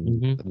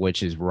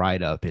 which is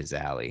right up his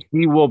alley.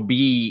 He will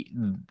be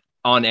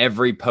on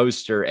every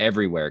poster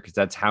everywhere because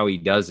that's how he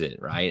does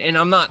it, right? And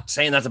I'm not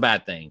saying that's a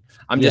bad thing.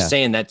 I'm just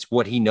saying that's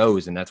what he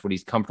knows and that's what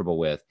he's comfortable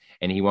with,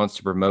 and he wants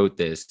to promote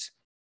this.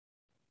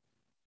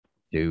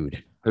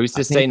 Dude. Who's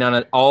to say none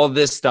of all of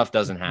this stuff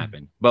doesn't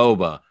happen?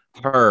 Boba,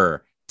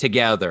 her,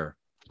 together,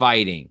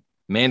 fighting,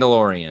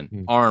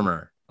 Mandalorian,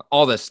 armor,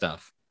 all this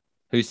stuff.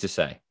 Who's to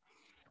say?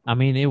 I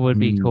mean, it would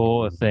be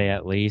cool if they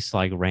at least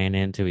like ran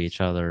into each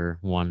other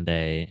one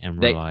day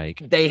and were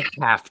like, they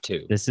have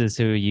to. This is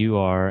who you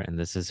are, and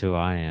this is who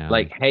I am.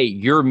 Like, hey,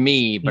 you're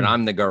me, but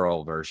I'm the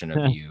girl version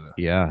of you.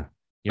 Yeah.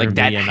 You're like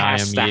that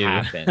has to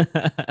happen.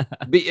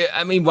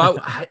 I mean,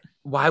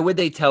 why would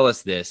they tell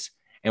us this?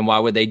 And why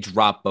would they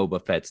drop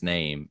Boba Fett's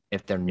name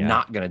if they're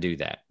not going to do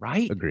that?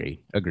 Right?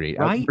 Agreed.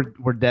 Right?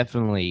 We're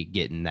definitely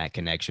getting that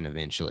connection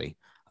eventually.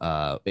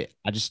 I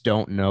just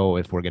don't know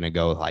if we're going to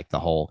go like the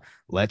whole,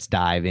 let's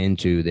dive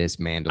into this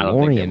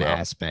Mandalorian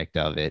aspect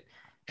of it.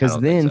 Because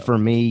then for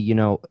me, you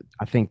know,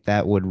 I think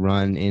that would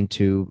run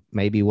into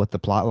maybe what the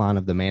plot line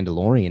of the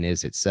Mandalorian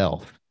is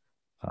itself.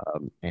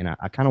 And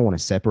I kind of want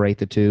to separate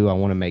the two. I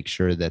want to make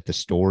sure that the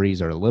stories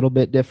are a little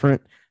bit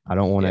different. I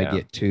don't want to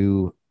get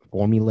too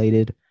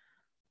formulated.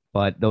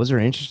 But those are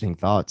interesting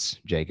thoughts,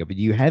 Jacob. Do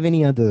you have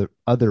any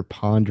other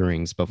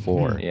ponderings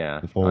before?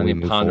 Before we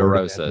move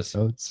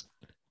ponderosas?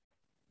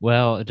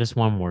 Well, just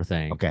one more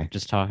thing. Okay.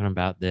 Just talking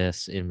about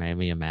this, it made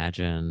me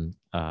imagine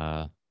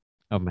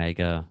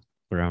Omega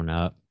grown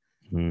up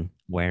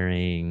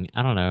wearing,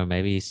 I don't know,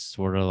 maybe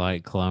sort of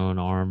like clone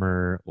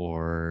armor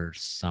or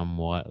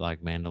somewhat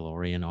like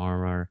Mandalorian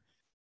armor,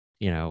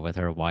 you know, with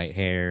her white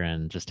hair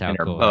and just how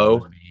cool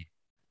it would be.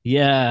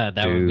 Yeah,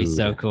 that would be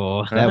so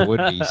cool. That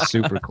would be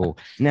super cool.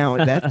 Now,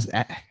 that's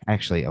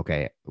actually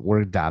okay.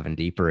 We're diving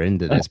deeper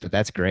into this, but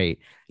that's great.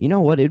 You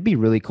know what? It'd be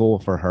really cool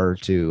for her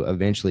to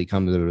eventually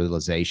come to the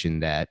realization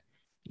that,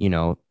 you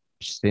know,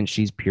 since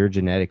she's pure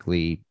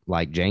genetically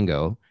like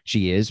Django,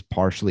 she is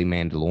partially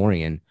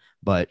Mandalorian,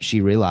 but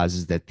she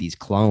realizes that these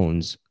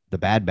clones, the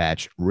Bad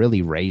Batch,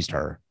 really raised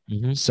her.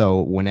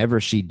 So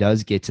whenever she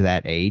does get to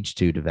that age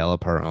to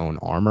develop her own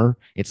armor,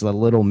 it's a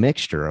little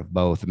mixture of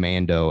both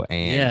Mando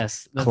and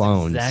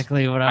clones.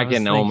 Exactly what I was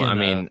thinking. I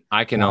mean,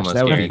 I can almost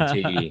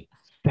guarantee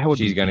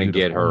she's going to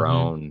get her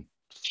own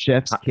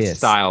chef's kiss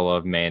style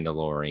of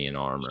Mandalorian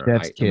armor.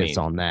 Chef's kiss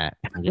on that.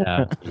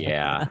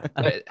 Yeah.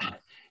 But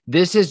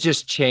this has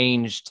just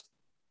changed,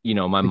 you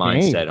know, my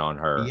mindset on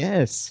her.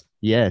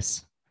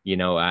 Yes. You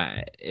know,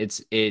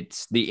 it's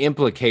the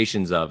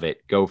implications of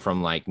it go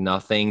from like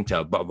nothing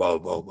to boom,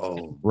 boom, boom,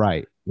 boom.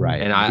 Right.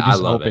 And I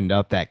love opened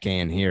up that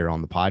can here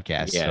on the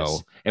podcast. Yes. So,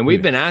 and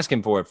we've been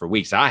asking for it for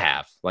weeks. I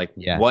have. Like,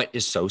 what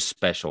is so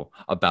special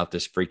about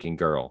this freaking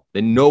girl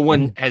that no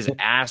one has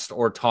asked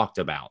or talked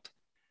about?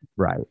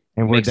 Right.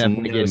 And we're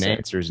definitely getting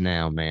answers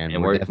now, man.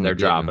 And they're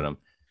dropping them.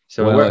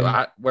 So where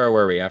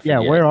were we?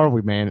 Where are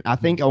we, man? I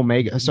think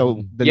Omega.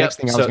 So the next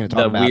thing I was going to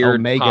talk about,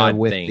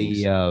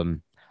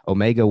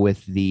 Omega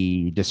with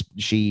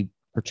she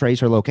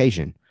portrays her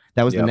location.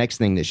 That was the next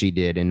thing that she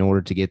did in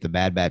order to get the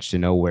Bad Batch to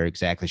know where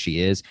exactly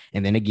she is.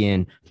 And then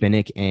again,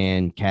 Fennec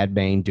and Cad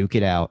Bane duke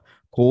it out.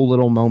 Cool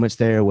little moments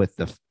there with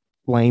the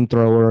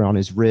flamethrower on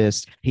his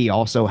wrist. He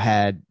also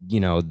had, you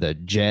know, the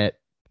jet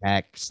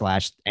pack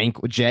 /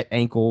 ankle, jet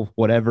ankle,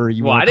 whatever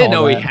you want. Well, I didn't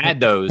know he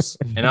had those.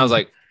 And I was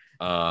like,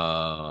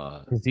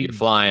 you're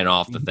flying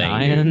off the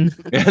thing.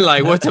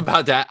 Like, what's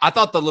about that? I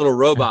thought the little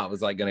robot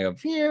was like going to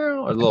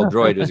go, or the little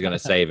droid was going to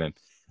save him.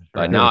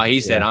 But no, he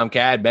said, I'm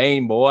Cad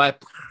Bane, boy.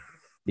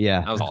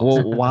 Yeah. Awesome.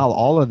 Well, while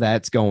all of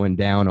that's going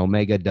down,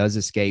 Omega does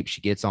escape.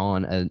 She gets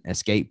on an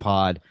escape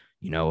pod.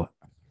 You know,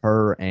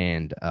 her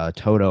and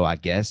Toto, I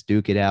guess,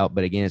 duke it out.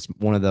 But again, it's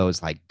one of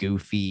those like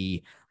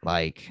goofy,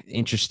 like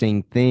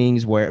interesting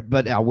things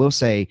but I will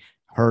say,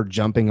 her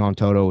jumping on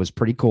Toto was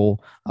pretty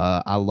cool.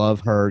 I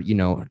love her,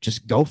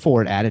 just go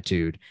for it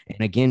attitude.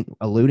 And again,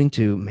 alluding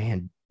to,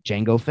 man,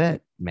 Jango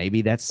Fett,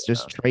 maybe that's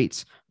just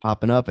traits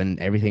popping up and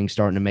everything's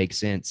starting to make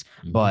sense.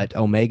 Mm-hmm. But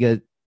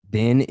Omega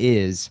then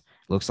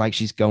looks like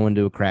she's going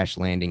to a crash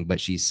landing,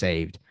 but she's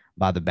saved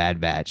by the Bad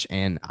Batch.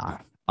 And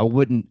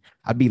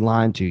I'd be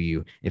lying to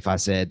you if I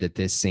said that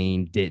this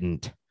scene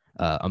didn't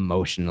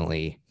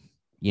emotionally,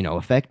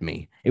 affect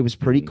me. It was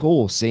pretty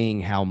cool seeing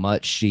how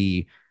much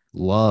she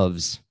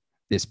loves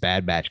this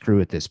Bad Batch crew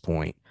at this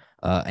point.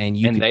 And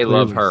they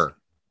love her.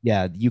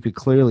 Yeah, you could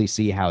clearly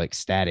see how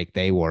ecstatic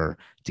they were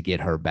to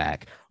get her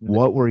back.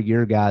 What were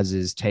your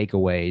guys'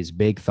 takeaways,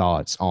 big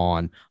thoughts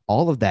on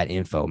all of that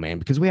info, man?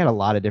 Because we had a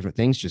lot of different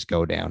things just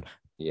go down.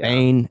 Yeah.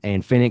 Bane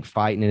and Fennec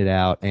fighting it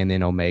out, and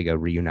then Omega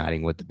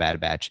reuniting with the Bad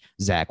Batch.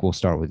 Zach, we'll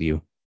start with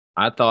you.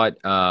 I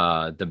thought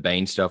the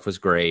Bane stuff was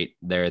great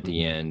there at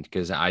the end,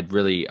 because I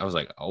was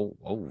like,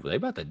 oh, they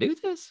about to do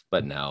this?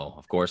 But no,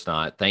 of course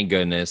not. Thank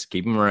goodness.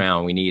 Keep him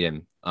around. We need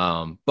him.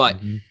 But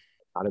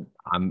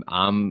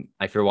I'm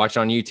if you're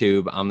watching on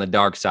YouTube, I'm the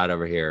dark side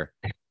over here.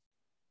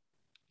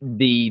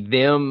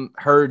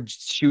 Her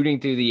shooting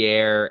through the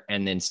air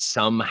and then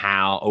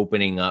somehow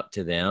opening up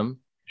to them.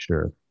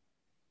 Sure.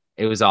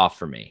 It was off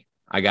for me.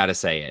 I got to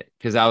say it,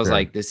 because I was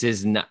like, this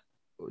is not,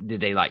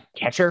 did they like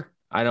catch her?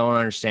 I don't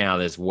understand how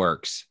this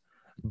works,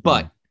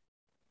 but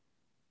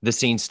the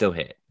scene still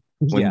hit.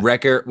 When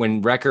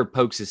Wrecker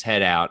pokes his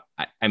head out,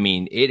 I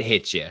mean, it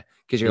hits you,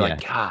 because you're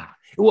like, God.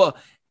 Well,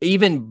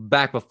 even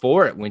back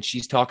before it, when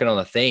she's talking on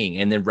the thing,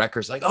 and then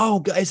Wrecker's like,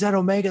 oh, is that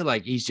Omega?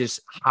 Like, he's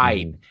just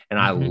hype. And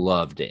I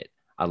loved it.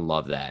 I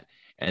love that.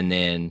 And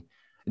then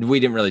we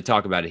didn't really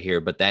talk about it here,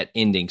 but that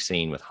ending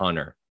scene with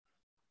Hunter,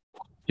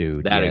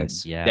 dude,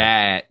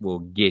 that will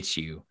get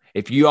you.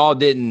 If you all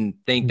didn't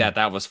think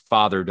that was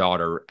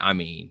father-daughter, I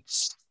mean,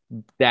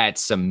 that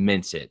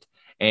cements it.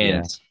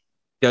 And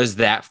does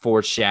that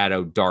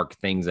foreshadow dark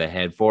things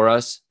ahead for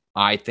us?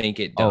 I think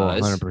it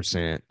does.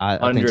 100%.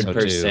 I think so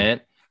too.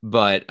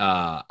 But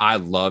I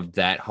loved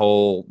that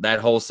whole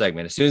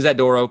segment. As soon as that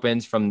door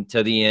opens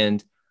to the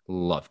end,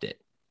 loved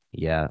it.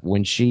 Yeah.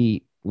 When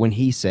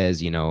he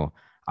says,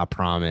 I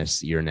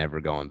promise you're never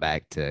going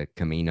back to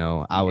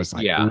Camino, I was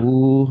like,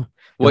 ooh.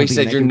 Well, he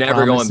said, you're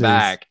never going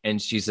back. And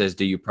she says,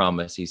 do you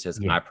promise? He says,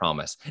 I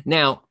promise.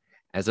 Now,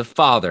 as a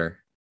father,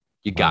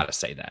 you got to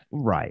say that.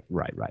 Right.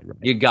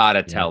 You got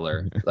to tell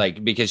her,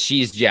 like, because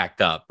she's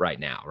jacked up right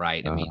now,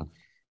 right? I mean,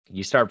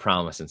 you start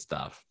promising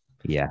stuff.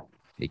 Yeah.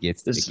 It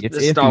gets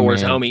Star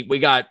Wars, homie. We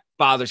got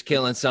fathers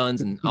killing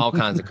sons and all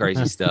kinds of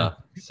crazy stuff.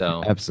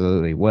 So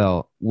absolutely.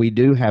 Well, we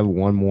do have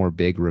one more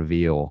big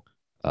reveal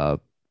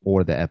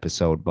for the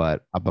episode,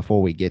 but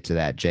before we get to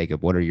that,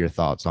 Jacob, what are your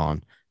thoughts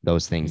on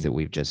those things that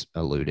we've just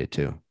alluded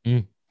to?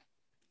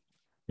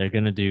 They're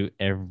gonna do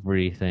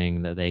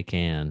everything that they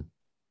can.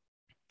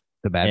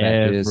 The Bad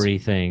Batch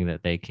everything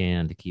that they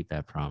can to keep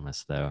that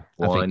promise, though.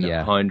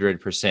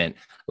 100%.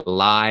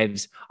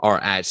 Lives are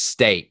at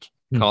stake.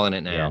 Calling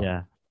it now.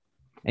 Yeah.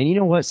 And you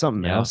know what?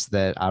 Something else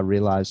that I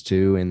realized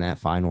too in that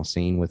final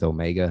scene with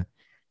Omega,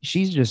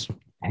 she's just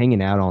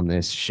hanging out on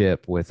this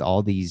ship with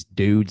all these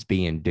dudes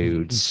being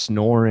dudes,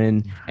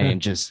 snoring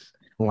and just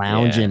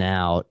lounging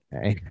out.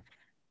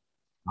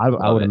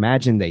 I would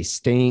imagine they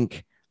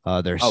stink.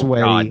 They're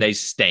sweaty. God, they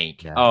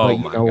stink. Yeah. Oh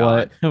my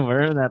God.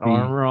 Wearing that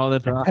armor all the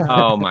time.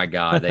 Oh my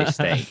God, they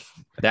stink.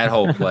 That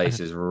whole place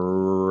is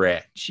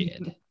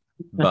wretched.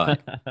 But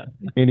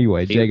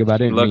anyway, Jacob, I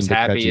didn't looks mean to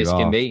happy cut you as off.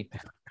 Can be.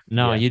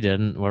 No, you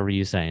didn't. What were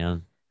you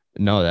saying?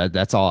 No,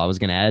 that's all I was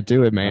going to add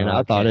to it, man. Okay.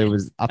 I thought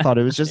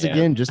it was just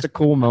again just a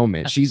cool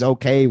moment. She's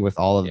okay with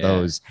all of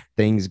those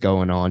things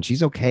going on.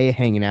 She's okay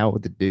hanging out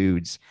with the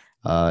dudes,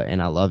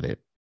 and I love it.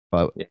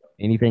 But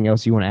anything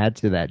else you want to add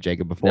to that,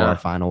 Jacob, before our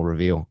final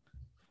reveal?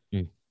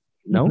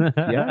 No?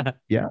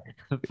 Yeah.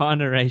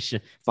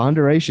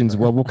 Ponderations.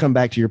 Well, we'll come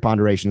back to your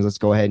ponderations. Let's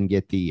go ahead and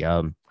get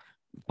the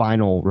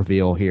final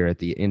reveal here at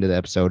the end of the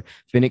episode.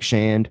 Fennec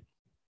Shand,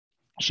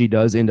 she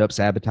does end up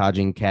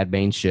sabotaging Cad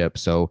Bane's ship,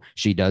 so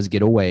she does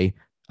get away.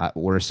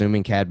 We're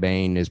assuming Cad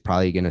Bane is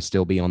probably going to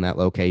still be on that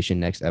location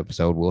next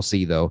episode. We'll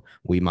see, though.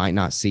 We might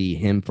not see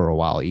him for a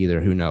while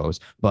either. Who knows?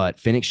 But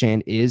Fennec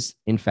Shand is,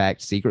 in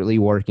fact, secretly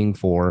working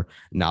for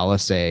Nala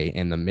Se,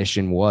 and the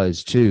mission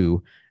was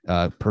to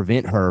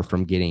prevent her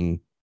from getting,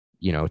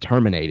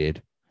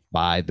 terminated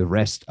by the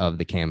rest of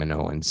the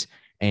Kaminoans.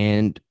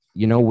 And,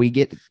 we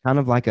get kind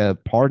of like a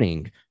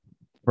parting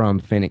from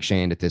Fennec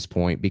Shand at this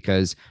point,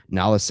 because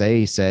Nala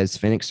Se says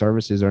Fennec's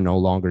services are no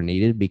longer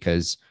needed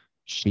because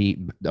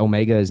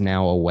Omega is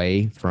now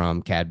away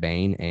from Cad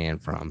Bane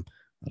and from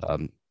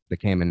the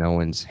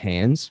Kaminoans'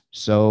 hands.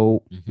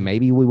 So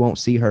maybe we won't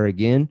see her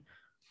again.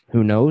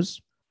 Who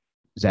knows?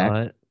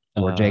 Zach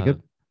or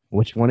Jacob?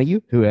 Which one of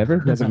you? Whoever.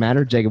 Doesn't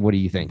matter. Jacob, what do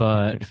you think?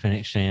 But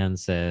Fennec Shand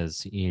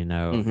says,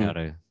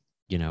 gotta,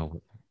 you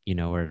know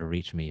where to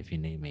reach me if you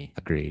need me.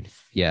 Agreed.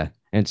 Yeah.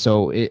 And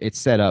so it's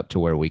set up to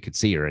where we could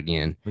see her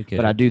again.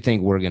 But I do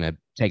think we're going to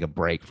take a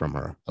break from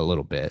her a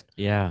little bit.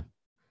 Yeah.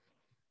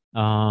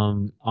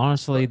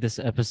 Honestly, this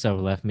episode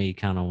left me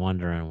kind of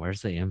wondering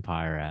where's the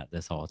Empire at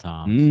this whole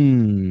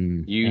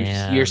time.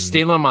 You're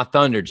stealing my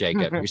thunder,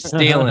 Jacob. You're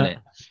stealing it.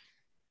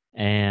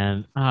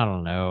 And I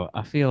don't know.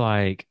 I feel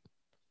like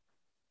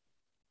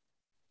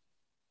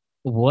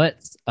how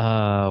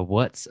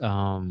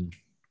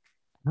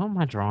am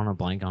I drawing a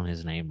blank on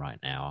his name right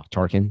now?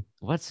 Tarkin.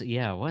 What's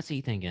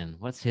he thinking?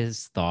 What's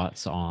his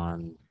thoughts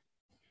on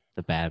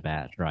the Bad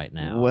Batch right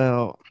now?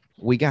 Well,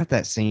 we got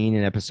that scene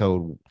in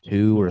episode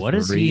 2 or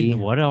 3.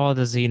 What all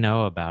does he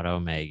know about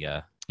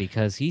Omega?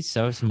 Because he's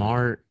so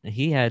smart.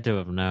 He had to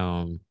have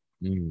known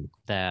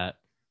that.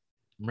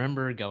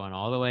 Remember going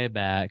all the way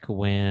back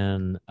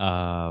when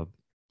I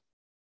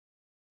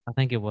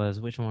think it was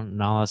which one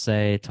Nala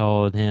Se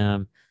told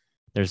him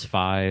there's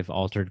 5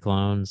 altered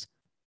clones,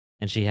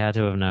 and she had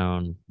to have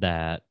known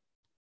that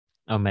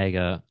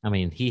Omega. I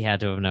mean, he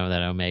had to have known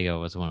that Omega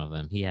was one of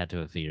them. He had to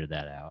have figured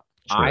that out.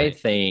 I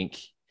think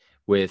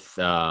with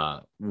he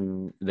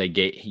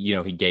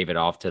gave it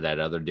off to that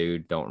other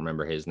dude. Don't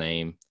remember his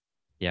name.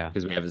 Yeah,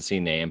 because we haven't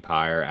seen the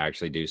Empire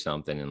actually do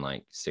something in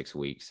like 6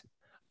 weeks.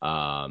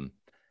 I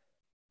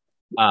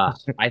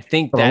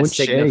think that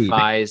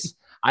signifies.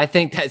 I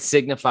think that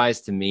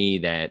signifies to me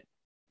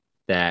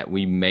that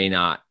we may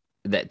not,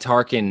 that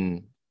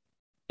Tarkin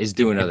is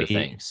doing other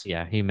things.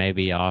 Yeah, he may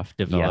be off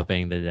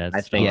developing the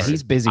Death Star. Yeah,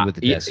 he's busy with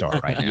the Death Star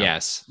right now.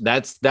 Yes,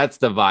 that's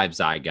the vibes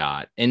I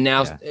got. And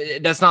now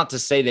that's not to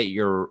say that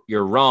you're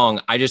wrong.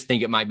 I just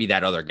think it might be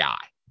that other guy.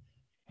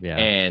 Yeah,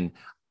 and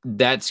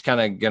that's kind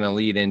of going to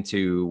lead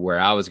into where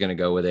I was going to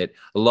go with it.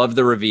 I love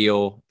the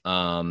reveal.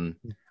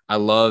 I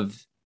love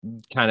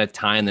kind of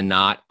tying the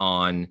knot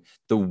on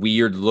the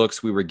weird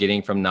looks we were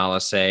getting from Nala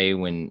Se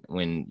when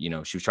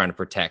she was trying to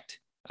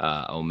protect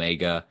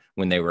Omega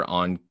when they were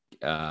on.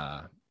 Where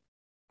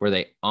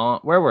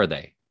were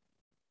they?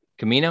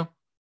 Kamino?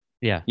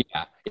 Yeah.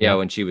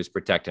 When she was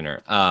protecting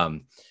her.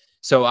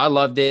 So I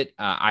loved it.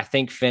 I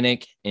think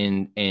Fennec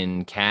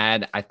and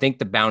Cad, I think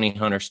the bounty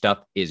hunter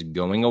stuff is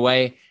going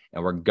away,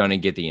 and we're gonna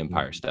get the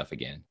Empire stuff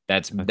again.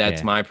 That's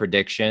my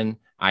prediction.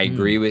 I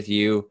agree with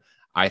you.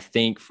 I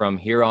think from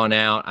here on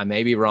out, I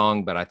may be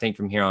wrong, but I think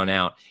from here on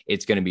out,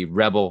 it's going to be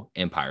Rebel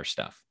Empire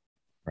stuff.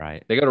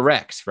 Right. They go to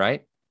Rex,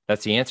 right?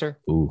 That's the answer?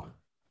 Ooh,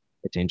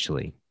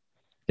 potentially.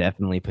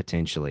 Definitely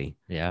potentially.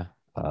 Yeah.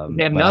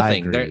 They have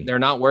nothing. They're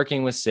not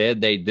working with Sid.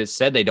 They just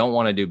said they don't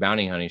want to do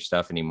bounty hunting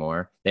stuff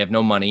anymore. They have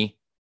no money.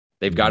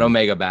 They've got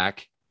Omega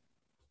back.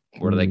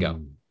 Where do they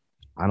go?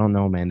 I don't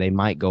know, man. They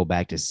might go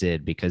back to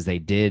Sid because they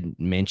did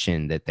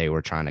mention that they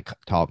were trying to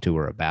talk to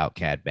her about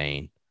Cad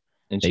Bane.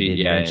 And they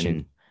did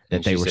mention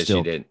that they were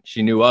still.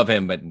 She knew of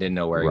him, but didn't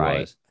know where he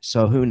was.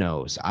 So who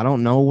knows? I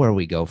don't know where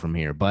we go from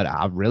here, but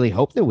I really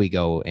hope that we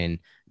go and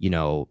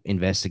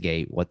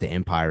investigate what the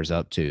Empire's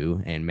up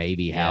to, and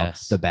maybe how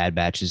the Bad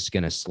Batch is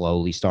going to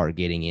slowly start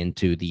getting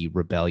into the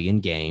rebellion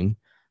game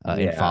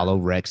and follow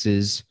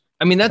Rex's.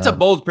 I mean, that's a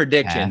bold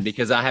prediction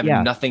because I have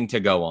nothing to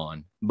go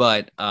on,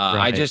 but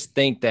I just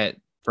think that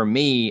for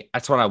me,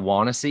 that's what I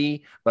want to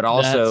see. But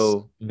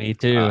also, me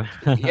too.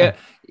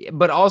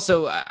 But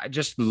also,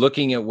 just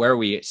looking at where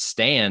we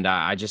stand,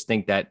 I just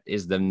think that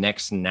is the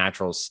next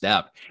natural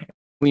step.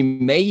 We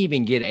may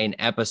even get an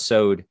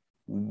episode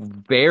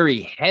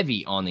very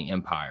heavy on the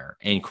Empire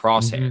and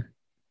Crosshair.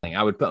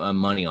 I would put my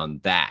money on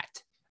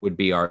that. Would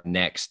be our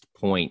next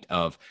point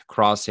of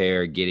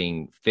Crosshair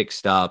getting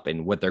fixed up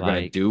and what they're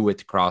going to do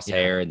with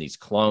Crosshair and these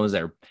clones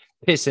that are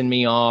pissing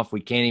me off.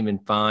 We can't even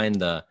find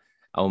the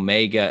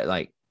Omega.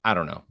 Like, I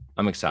don't know.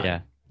 I'm excited.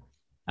 Yeah.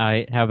 All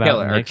right. How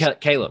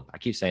about Caleb? I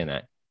keep saying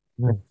that.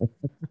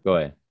 Go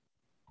ahead.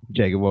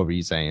 Jacob, what were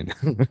you saying?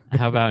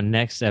 How about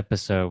next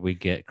episode we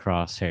get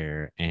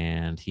Crosshair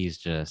and he's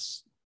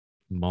just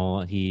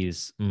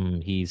he's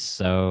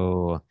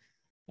so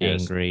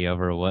angry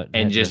over what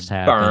and just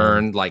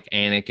burned like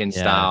Anakin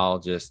style,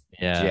 just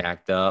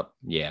jacked up.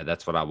 Yeah,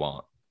 that's what I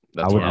want.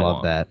 I would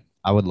love that.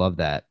 I would love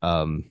that.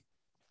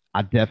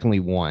 I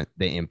definitely want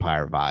the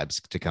Empire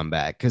vibes to come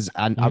back because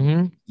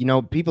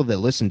people that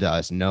listen to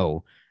us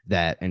know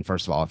that. And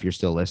first of all, if you're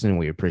still listening,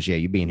 we appreciate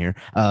you being here.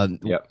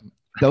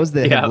 Those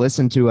that have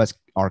listened to us,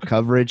 our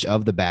coverage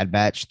of the Bad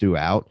Batch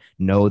throughout,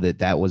 know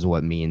that was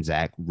what me and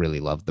Zach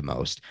really loved the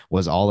most,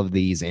 was all of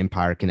these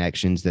Empire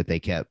connections that they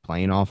kept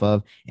playing off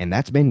of. And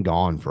that's been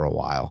gone for a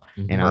while.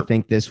 And I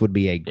think this would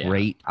be a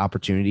great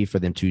opportunity for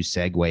them to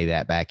segue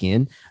that back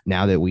in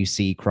now that we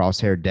see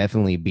Crosshair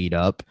definitely beat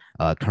up,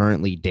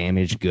 currently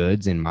damaged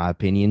goods, in my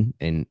opinion,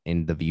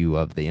 in the view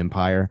of the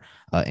Empire.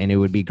 And it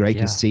would be great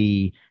to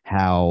see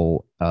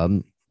how,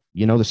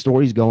 the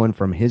story's going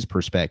from his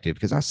perspective,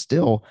 because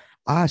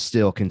I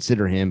still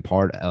consider him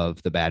part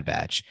of the Bad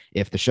Batch.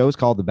 If the show's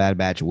called the Bad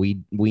Batch,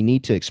 we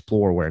need to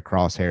explore where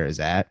Crosshair is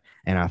at.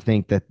 And I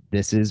think that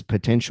this is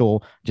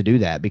potential to do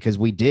that, because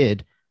we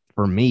did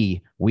for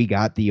me, we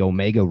got the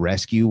Omega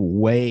rescue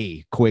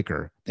way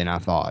quicker than I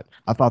thought.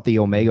 I thought the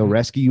Omega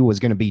rescue was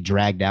going to be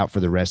dragged out for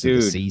the rest of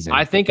the season.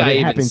 I think I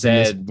even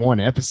said in this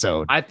one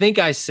episode. I think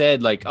I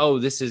said like, oh,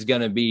 this is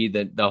going to be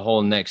the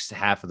whole next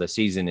half of the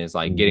season is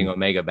like getting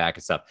Omega back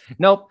and stuff.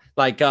 Nope.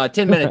 Like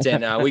 10 minutes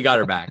in, we got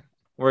her back.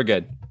 We're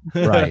good.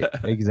 Right.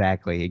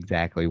 Exactly.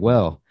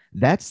 Well,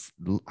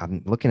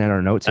 I'm looking at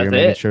our notes here,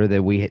 making sure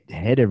that we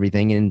hit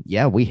everything. And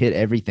yeah, we hit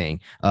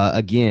everything.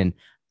 Again,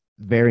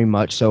 very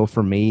much so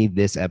for me,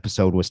 this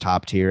episode was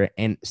top tier,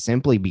 and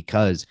simply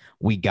because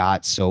we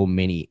got so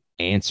many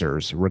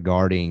answers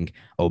regarding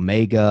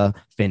Omega,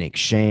 Fennec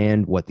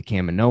Shand, what the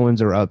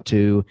Kaminoans are up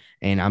to.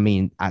 And I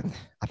mean, I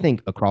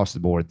think across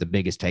the board, the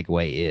biggest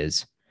takeaway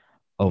is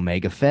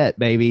Omega Fett,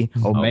 baby.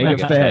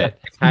 Omega Fett.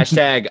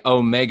 Hashtag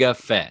Omega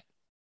Fett.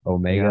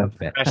 Omega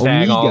Fett.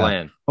 Hashtag all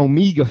in.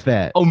 Omega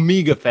Fett.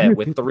 Omega Fett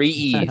with 3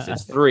 E's.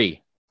 It's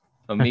 3.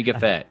 Omega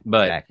Fett.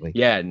 But exactly.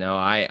 Yeah, no,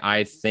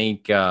 I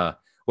think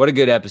what a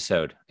good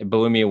episode. It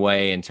blew me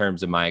away in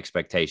terms of my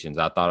expectations.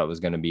 I thought it was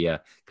going to be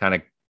a kind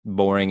of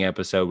boring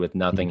episode with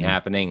nothing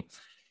happening.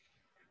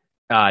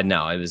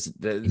 No, it was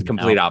the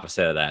complete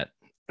opposite of that.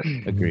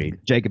 Agreed.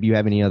 Jacob, you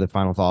have any other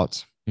final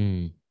thoughts?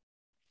 It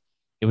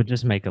would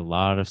just make a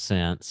lot of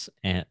sense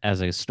and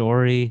as a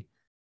story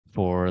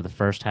for the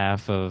first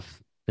half of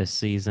this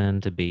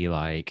season to be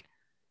like,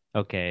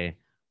 okay,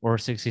 Order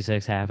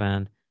 66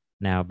 happened.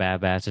 Now Bad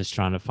Batch is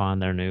trying to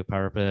find their new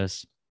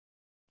purpose.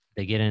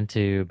 They get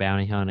into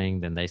bounty hunting,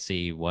 then they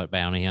see what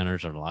bounty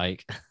hunters are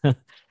like.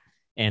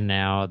 And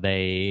now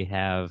they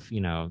have,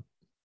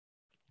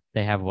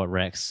 what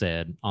Rex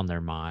said on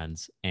their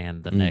minds.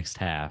 And the next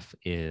half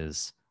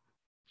is,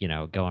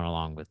 going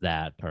along with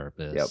that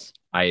purpose. Yep.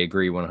 I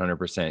agree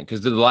 100%.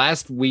 Because the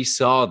last we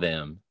saw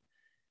them,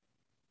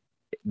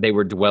 they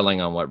were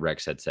dwelling on what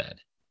Rex had said.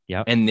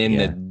 Yep. And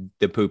then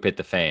the poop hit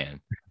the fan.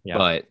 Yep.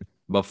 But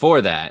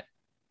before that,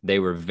 they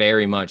were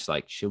very much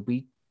like, should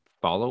we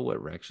follow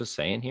what Rex was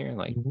saying here?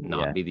 Like,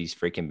 not be these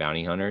freaking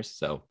bounty hunters.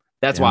 So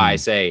that's why I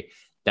say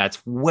that's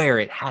where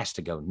it has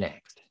to go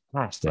next.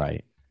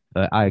 Right.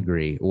 I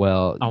agree.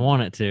 Well, I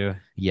want it to.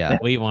 Yeah.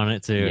 We want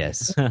it to.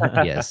 Yes.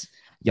 Yes.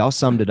 Y'all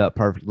summed it up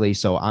perfectly.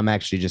 So I'm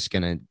actually just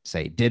going to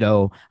say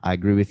ditto. I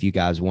agree with you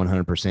guys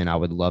 100%. I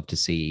would love to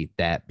see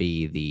that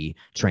be the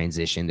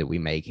transition that we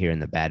make here in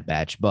the Bad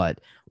Batch. But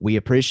we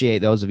appreciate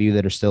those of you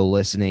that are still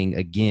listening.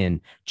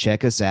 Again,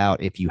 check us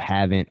out if you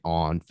haven't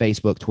on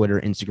Facebook, Twitter,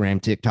 Instagram,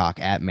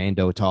 TikTok at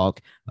Mando Talk.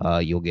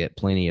 You'll get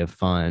plenty of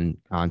fun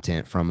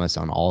content from us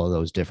on all of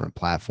those different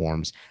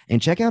platforms.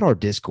 And check out our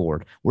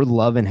Discord. We're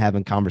loving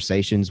having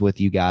conversations with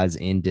you guys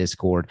in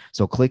Discord.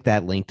 So click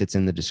that link that's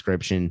in the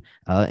description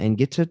and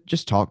get to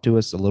just talk to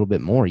us a little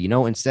bit more.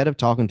 Instead of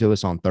talking to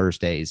us on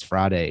Thursdays,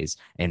 Fridays,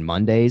 and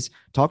Mondays,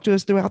 talk to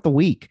us throughout the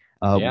week.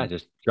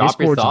 Just drop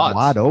your thoughts.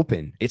 Wide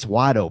open. It's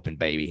wide open,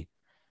 baby.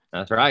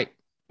 That's right.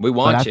 We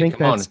want you.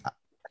 I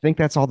think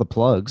that's all the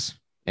plugs.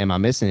 Am I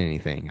missing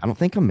anything? I don't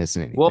think I'm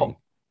missing anything.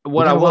 Well,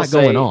 what I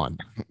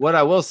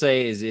will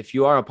say is if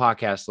you are a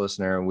podcast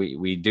listener,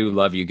 we do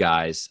love you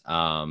guys.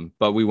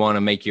 But we want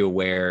to make you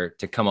aware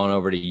to come on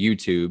over to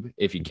YouTube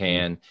if you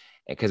can,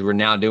 because we're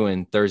now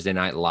doing Thursday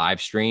night live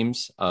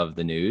streams of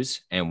the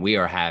news and we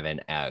are having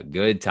a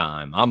good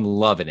time. I'm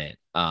loving it.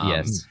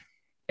 Yes.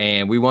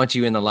 And we want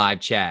you in the live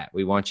chat.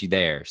 We want you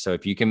there. So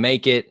if you can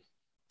make it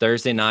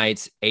Thursday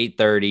nights,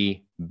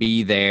 8:30,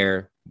 be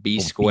there, be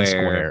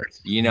square.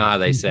 You know how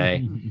they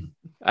say.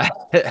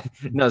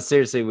 No,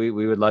 seriously, we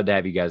would love to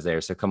have you guys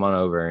there. So come on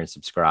over and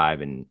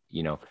subscribe and,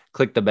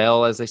 click the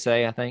bell, as they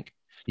say, I think.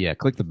 Yeah,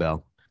 click the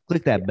bell.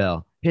 Click that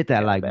bell. Hit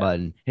that like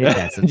button. Hit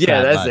that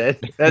subscribe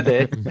button. That's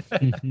it.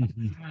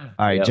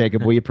 All right,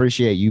 Jacob, we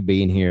appreciate you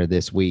being here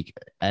this week.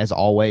 As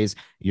always,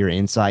 your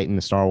insight in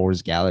the Star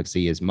Wars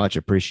galaxy is much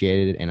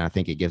appreciated, and I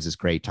think it gives us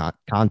great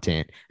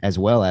content, as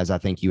well as I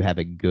think you have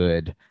a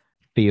good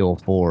feel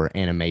for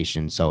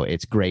animation. So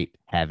it's great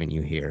having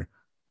you here.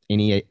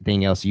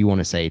 Anything else you want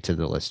to say to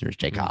the listeners,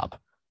 Jacob?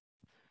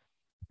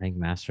 I think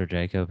Master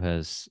Jacob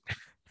has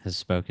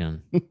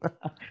spoken. You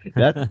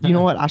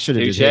know what? I should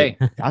have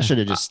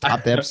just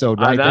stopped the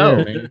episode right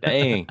there. Man.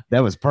 Dang.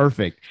 That was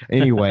perfect.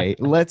 Anyway,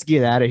 let's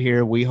get out of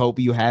here. We hope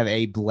you have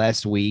a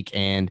blessed week.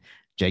 And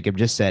Jacob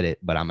just said it,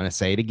 but I'm going to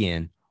say it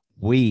again.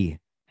 We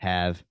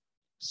have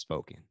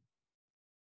spoken.